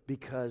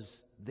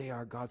because they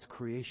are God's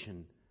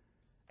creation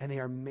and they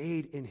are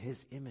made in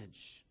His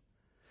image.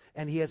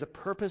 And He has a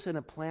purpose and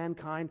a plan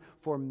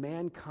for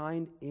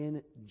mankind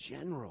in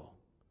general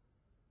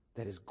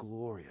that is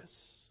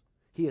glorious.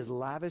 He has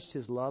lavished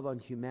His love on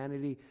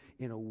humanity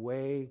in a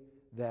way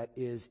that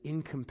is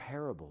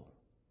incomparable.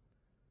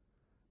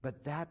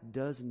 But that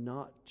does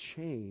not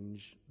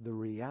change the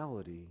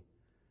reality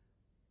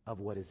of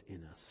what is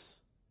in us.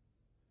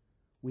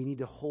 We need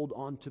to hold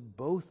on to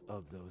both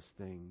of those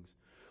things.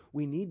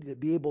 We need to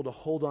be able to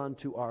hold on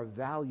to our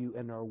value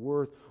and our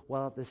worth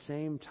while at the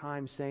same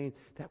time saying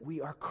that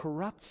we are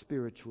corrupt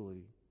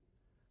spiritually,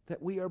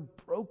 that we are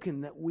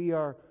broken, that we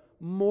are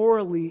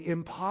morally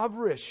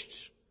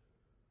impoverished.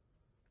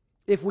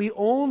 If we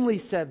only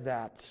said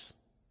that,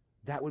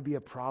 that would be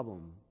a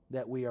problem,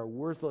 that we are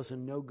worthless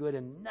and no good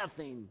and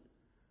nothing.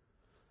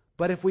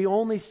 But if we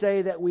only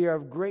say that we are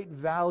of great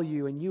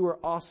value and you are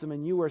awesome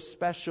and you are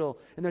special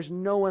and there's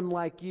no one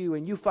like you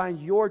and you find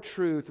your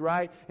truth,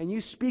 right? And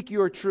you speak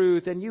your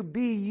truth and you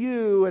be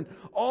you and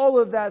all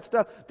of that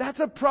stuff, that's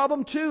a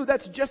problem too.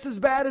 That's just as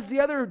bad as the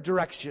other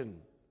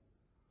direction.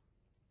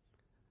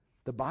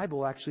 The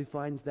Bible actually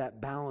finds that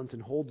balance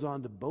and holds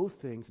on to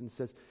both things and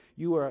says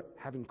you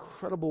have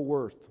incredible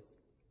worth,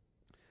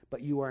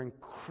 but you are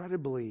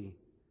incredibly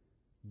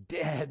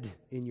dead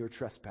in your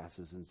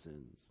trespasses and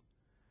sins.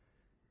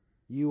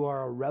 You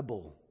are a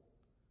rebel,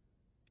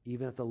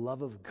 even as the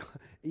love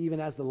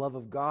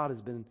of God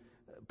has been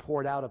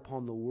poured out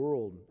upon the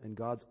world, and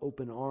God's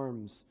open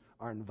arms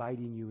are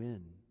inviting you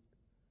in.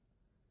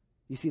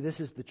 You see, this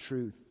is the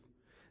truth.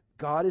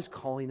 God is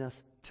calling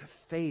us to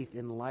faith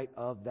in light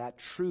of that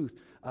truth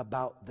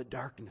about the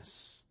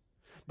darkness.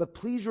 But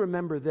please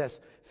remember this,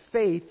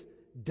 faith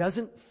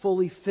doesn't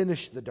fully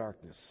finish the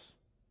darkness.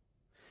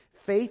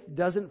 Faith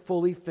doesn't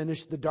fully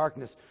finish the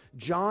darkness.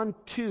 John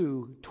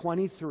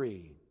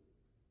 2:23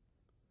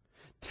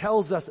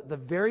 tells us that the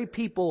very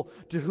people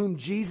to whom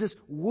Jesus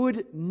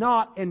would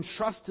not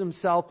entrust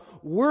himself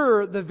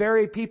were the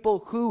very people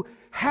who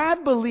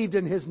had believed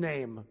in his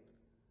name.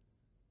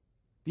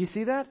 Do you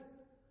see that?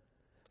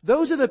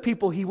 Those are the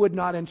people he would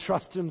not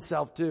entrust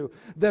himself to.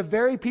 The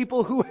very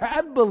people who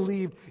had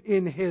believed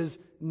in his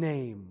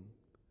name.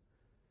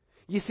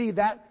 You see,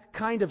 that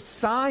kind of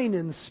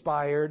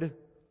sign-inspired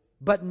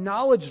but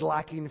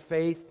knowledge-lacking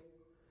faith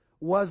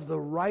was the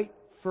right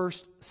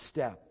first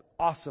step.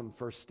 Awesome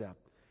first step.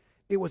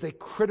 It was a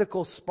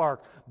critical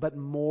spark, but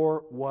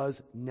more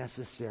was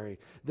necessary.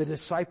 The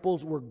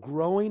disciples were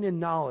growing in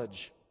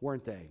knowledge,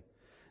 weren't they?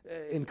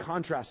 In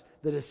contrast,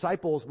 the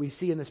disciples we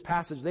see in this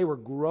passage, they were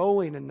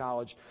growing in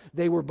knowledge.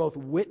 They were both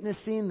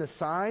witnessing the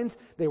signs,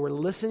 they were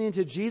listening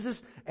to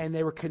Jesus, and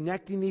they were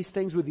connecting these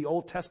things with the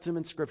Old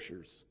Testament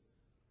scriptures.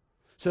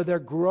 So they're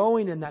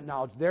growing in that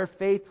knowledge. Their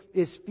faith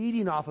is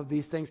feeding off of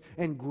these things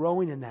and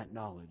growing in that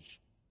knowledge.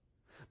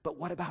 But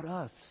what about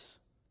us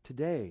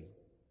today?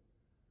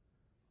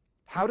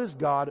 How does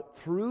God,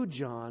 through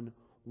John,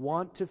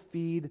 want to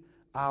feed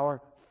our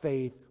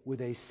faith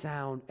with a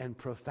sound and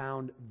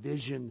profound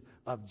vision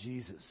of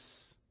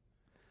Jesus?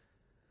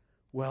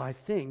 Well, I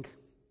think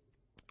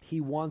he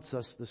wants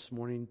us this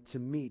morning to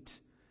meet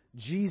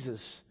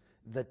Jesus,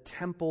 the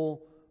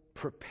temple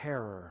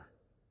preparer.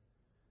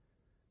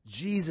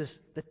 Jesus,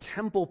 the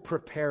temple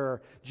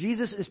preparer.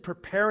 Jesus is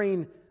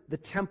preparing the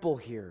temple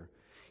here.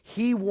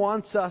 He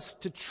wants us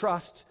to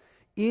trust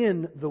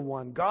in the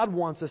one. God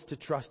wants us to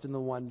trust in the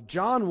one.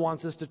 John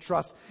wants us to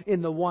trust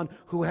in the one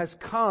who has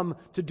come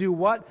to do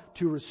what?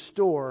 To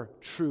restore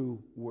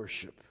true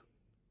worship.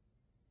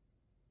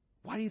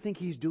 Why do you think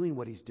he's doing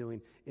what he's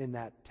doing in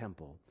that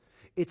temple?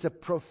 It's a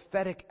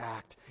prophetic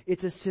act.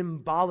 It's a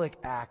symbolic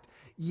act.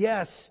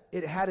 Yes,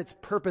 it had its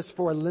purpose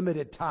for a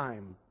limited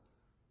time.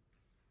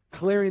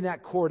 Clearing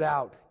that court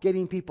out,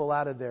 getting people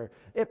out of there.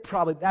 That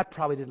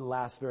probably didn't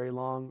last very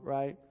long,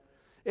 right?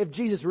 If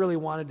Jesus really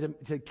wanted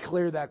to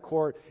clear that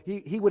court,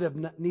 he would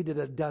have needed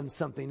to have done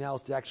something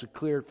else to actually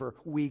clear it for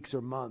weeks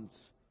or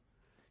months.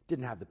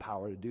 Didn't have the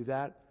power to do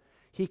that.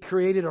 He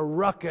created a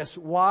ruckus.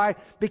 Why?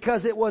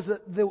 Because it was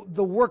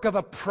the work of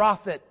a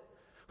prophet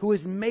who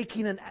was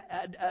making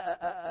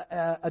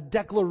a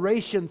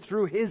declaration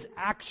through his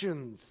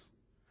actions.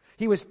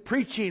 He was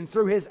preaching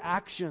through his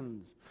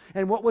actions.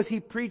 And what was he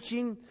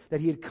preaching?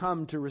 That he had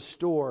come to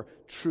restore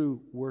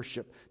true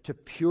worship, to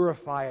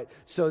purify it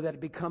so that it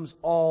becomes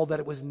all that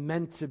it was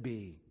meant to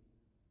be.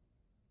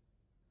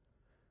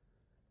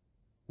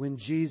 When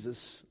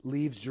Jesus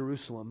leaves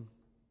Jerusalem,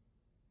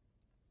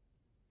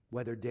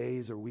 whether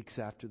days or weeks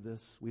after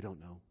this, we don't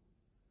know.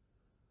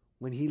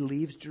 When he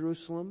leaves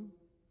Jerusalem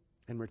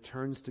and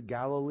returns to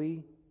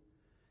Galilee,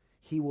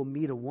 he will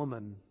meet a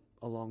woman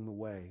along the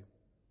way.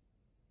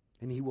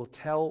 And he will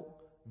tell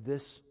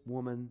this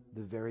woman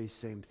the very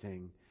same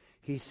thing.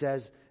 He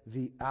says,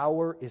 the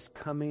hour is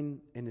coming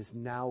and is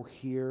now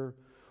here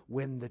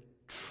when the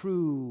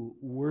true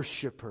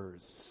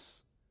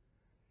worshipers,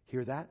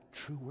 hear that?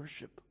 True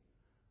worship.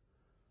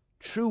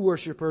 True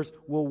worshipers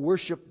will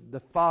worship the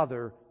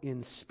Father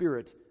in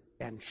spirit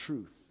and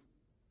truth.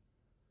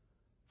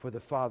 For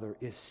the Father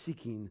is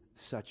seeking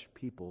such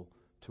people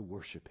to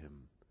worship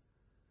him.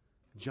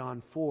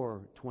 John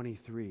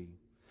 4:23.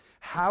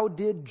 How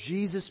did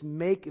Jesus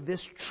make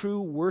this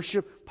true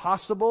worship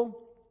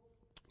possible?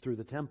 Through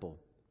the temple.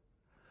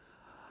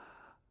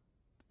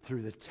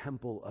 Through the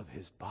temple of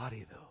his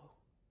body, though.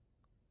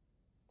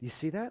 Do you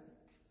see that?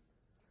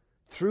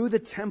 Through the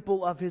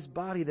temple of his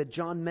body that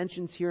John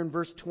mentions here in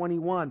verse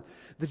 21.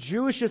 The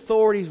Jewish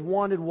authorities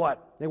wanted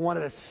what? They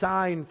wanted a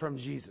sign from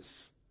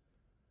Jesus.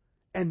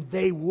 And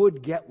they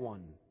would get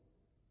one.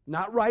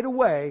 Not right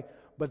away,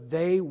 but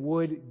they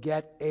would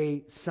get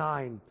a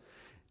sign.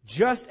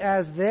 Just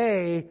as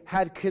they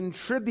had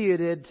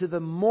contributed to the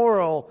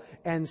moral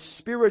and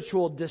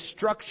spiritual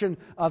destruction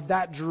of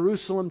that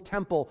Jerusalem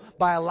temple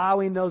by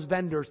allowing those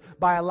vendors,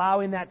 by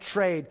allowing that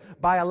trade,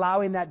 by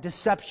allowing that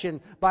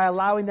deception, by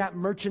allowing that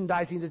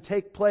merchandising to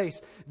take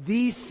place,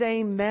 these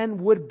same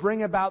men would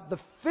bring about the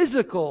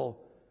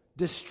physical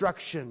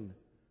destruction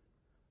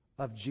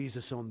of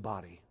Jesus' own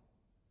body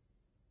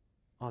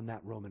on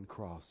that Roman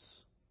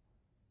cross.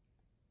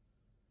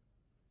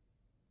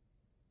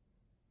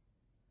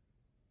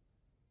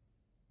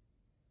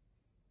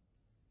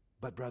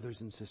 But brothers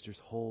and sisters,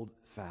 hold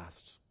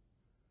fast.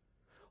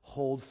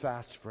 Hold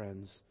fast,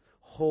 friends.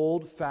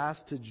 Hold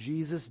fast to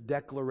Jesus'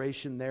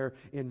 declaration there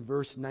in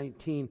verse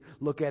 19.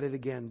 Look at it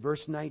again.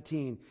 Verse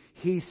 19.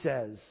 He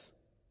says,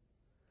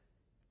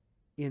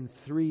 in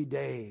 3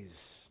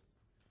 days,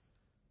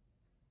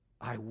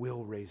 I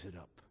will raise it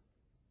up.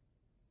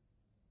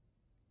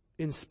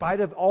 in spite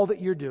of all that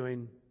you're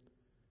doing,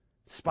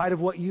 in spite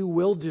of what you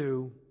will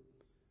do,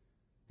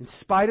 in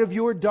spite of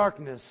your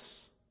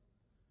darkness,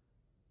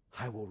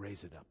 I will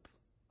raise it up.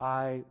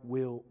 I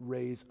will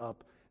raise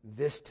up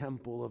this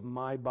temple of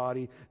my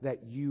body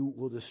that you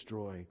will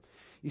destroy.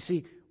 You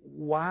see,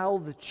 while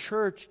the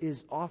church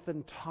is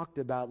often talked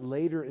about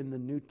later in the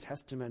New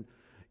Testament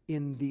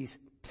in these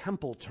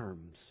temple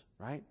terms,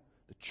 right?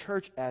 The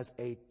church as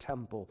a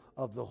temple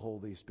of the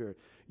Holy Spirit.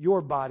 Your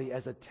body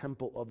as a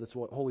temple of the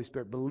Holy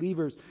Spirit.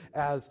 Believers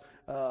as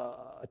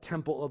a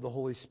temple of the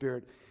Holy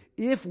Spirit.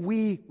 If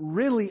we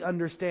really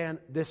understand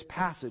this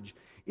passage,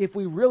 if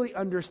we really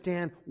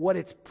understand what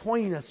it's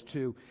pointing us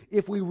to,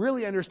 if we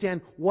really understand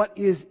what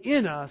is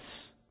in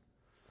us,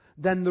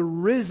 then the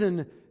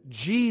risen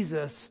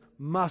Jesus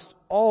must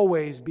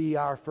always be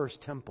our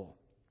first temple.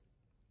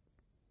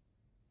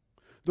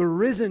 The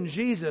risen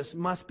Jesus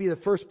must be the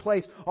first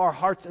place our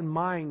hearts and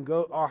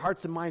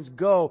minds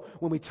go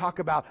when we talk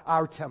about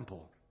our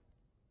temple.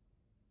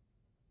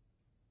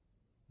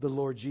 The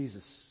Lord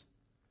Jesus.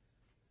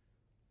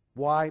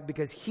 Why?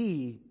 Because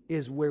He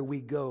is where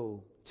we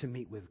go to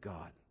meet with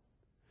God.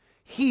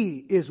 He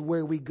is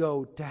where we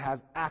go to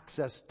have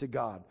access to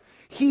God.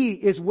 He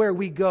is where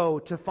we go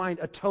to find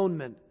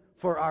atonement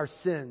for our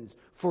sins,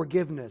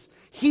 forgiveness.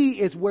 He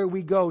is where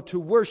we go to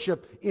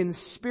worship in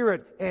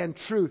spirit and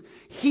truth.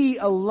 He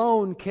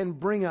alone can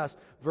bring us,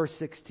 verse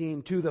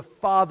 16, to the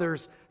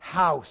Father's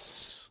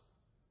house,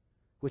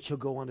 which he'll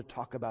go on to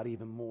talk about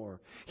even more.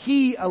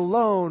 He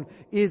alone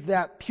is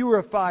that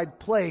purified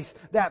place,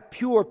 that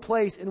pure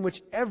place in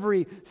which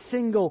every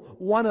single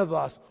one of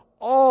us,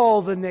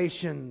 all the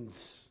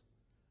nations,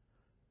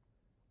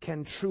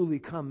 can truly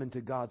come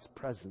into God's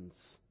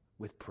presence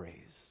with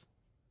praise.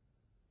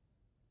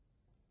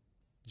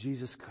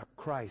 Jesus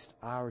Christ,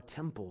 our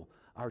temple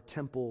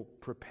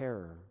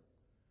preparer.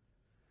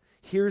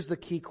 Here's the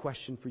key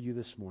question for you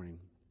this morning.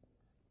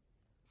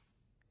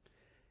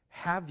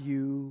 Have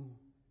you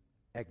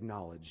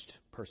acknowledged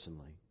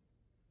personally?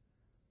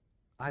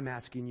 I'm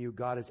asking you,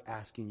 God is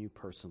asking you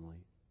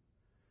personally.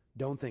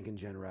 Don't think in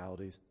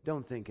generalities.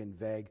 Don't think in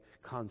vague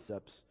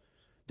concepts.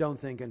 Don't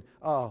think in,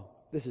 oh,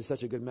 this is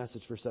such a good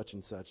message for such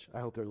and such.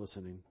 I hope they're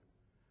listening.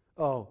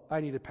 Oh,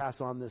 I need to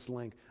pass on this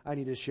link. I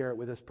need to share it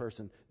with this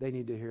person. They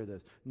need to hear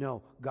this.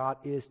 No, God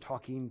is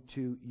talking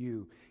to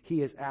you.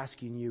 He is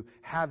asking you,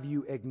 have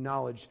you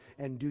acknowledged,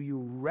 and do you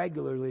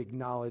regularly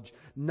acknowledge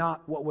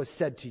not what was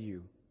said to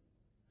you,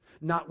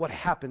 not what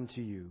happened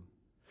to you,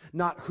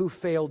 not who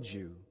failed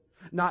you,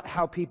 not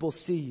how people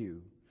see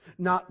you,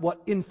 not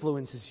what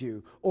influences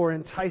you or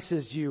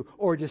entices you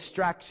or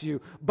distracts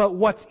you, but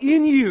what's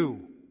in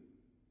you.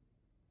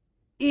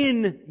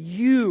 In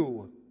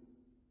you.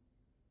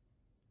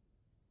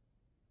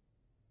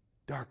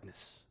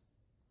 Darkness.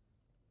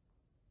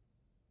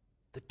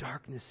 The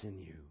darkness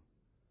in you.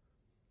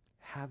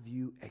 Have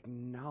you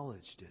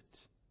acknowledged it?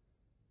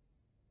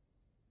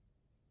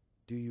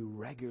 Do you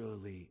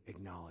regularly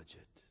acknowledge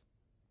it?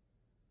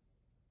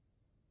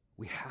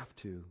 We have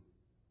to,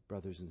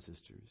 brothers and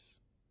sisters.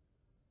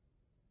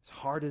 As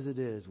hard as it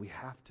is, we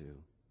have to,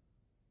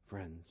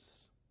 friends.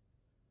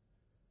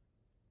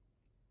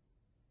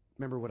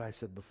 Remember what I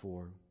said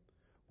before.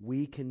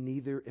 We can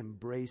neither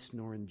embrace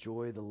nor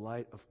enjoy the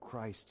light of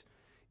Christ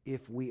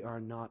if we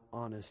are not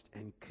honest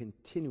and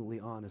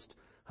continually honest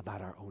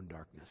about our own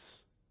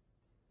darkness.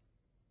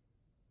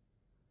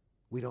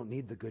 We don't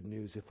need the good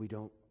news if we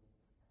don't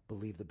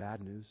believe the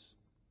bad news.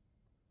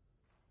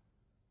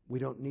 We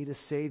don't need a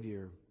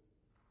Savior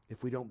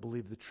if we don't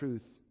believe the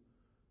truth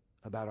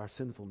about our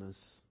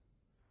sinfulness,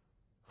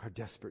 our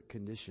desperate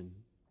condition.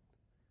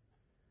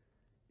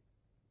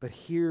 But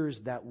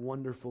here's that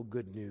wonderful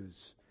good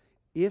news.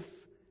 If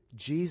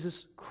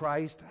Jesus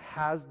Christ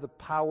has the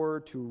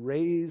power to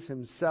raise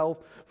himself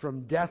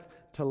from death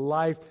to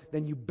life,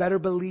 then you better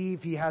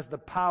believe he has the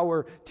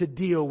power to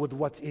deal with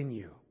what's in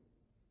you.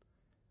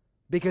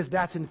 Because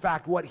that's in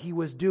fact what he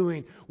was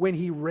doing when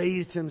he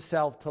raised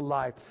himself to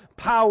life.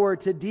 Power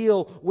to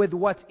deal with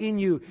what's in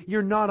you.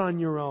 You're not on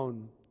your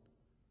own.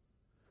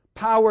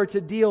 Power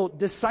to deal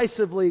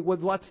decisively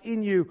with what's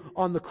in you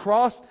on the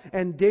cross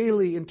and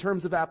daily in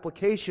terms of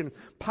application.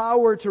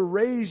 Power to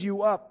raise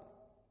you up,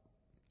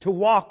 to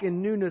walk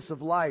in newness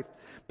of life.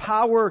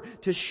 Power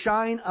to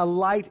shine a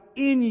light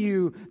in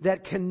you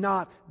that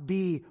cannot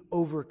be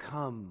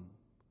overcome.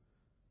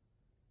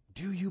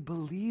 Do you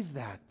believe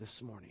that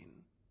this morning?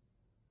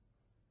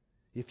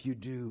 If you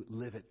do,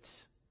 live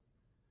it.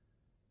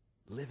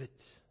 Live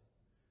it.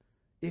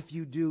 If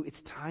you do,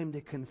 it's time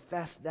to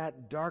confess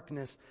that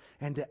darkness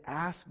and to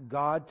ask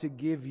God to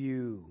give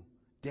you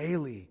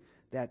daily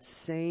that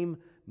same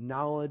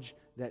knowledge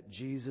that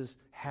Jesus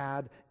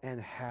had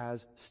and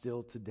has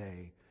still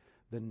today.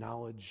 The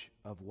knowledge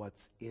of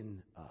what's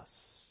in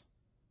us.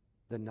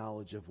 The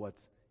knowledge of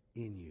what's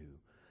in you.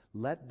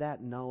 Let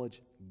that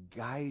knowledge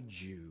guide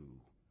you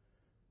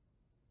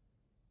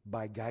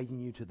by guiding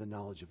you to the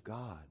knowledge of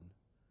God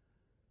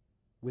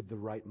with the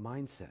right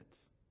mindset.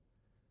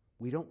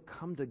 We don't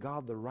come to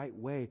God the right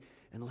way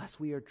unless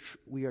we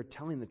are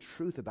telling the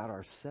truth about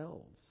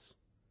ourselves.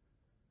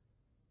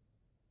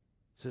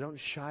 So don't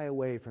shy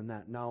away from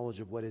that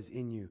knowledge of what is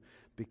in you,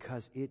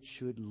 because it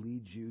should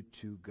lead you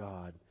to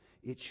God.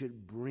 It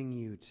should bring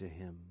you to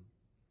Him.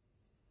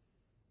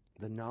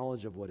 The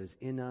knowledge of what is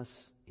in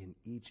us, in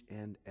each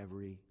and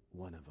every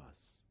one of us.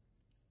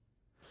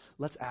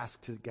 Let's ask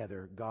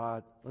together,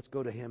 God, let's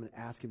go to Him and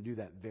ask Him to do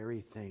that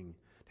very thing,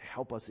 to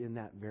help us in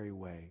that very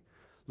way.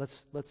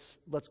 Let's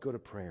go to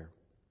prayer.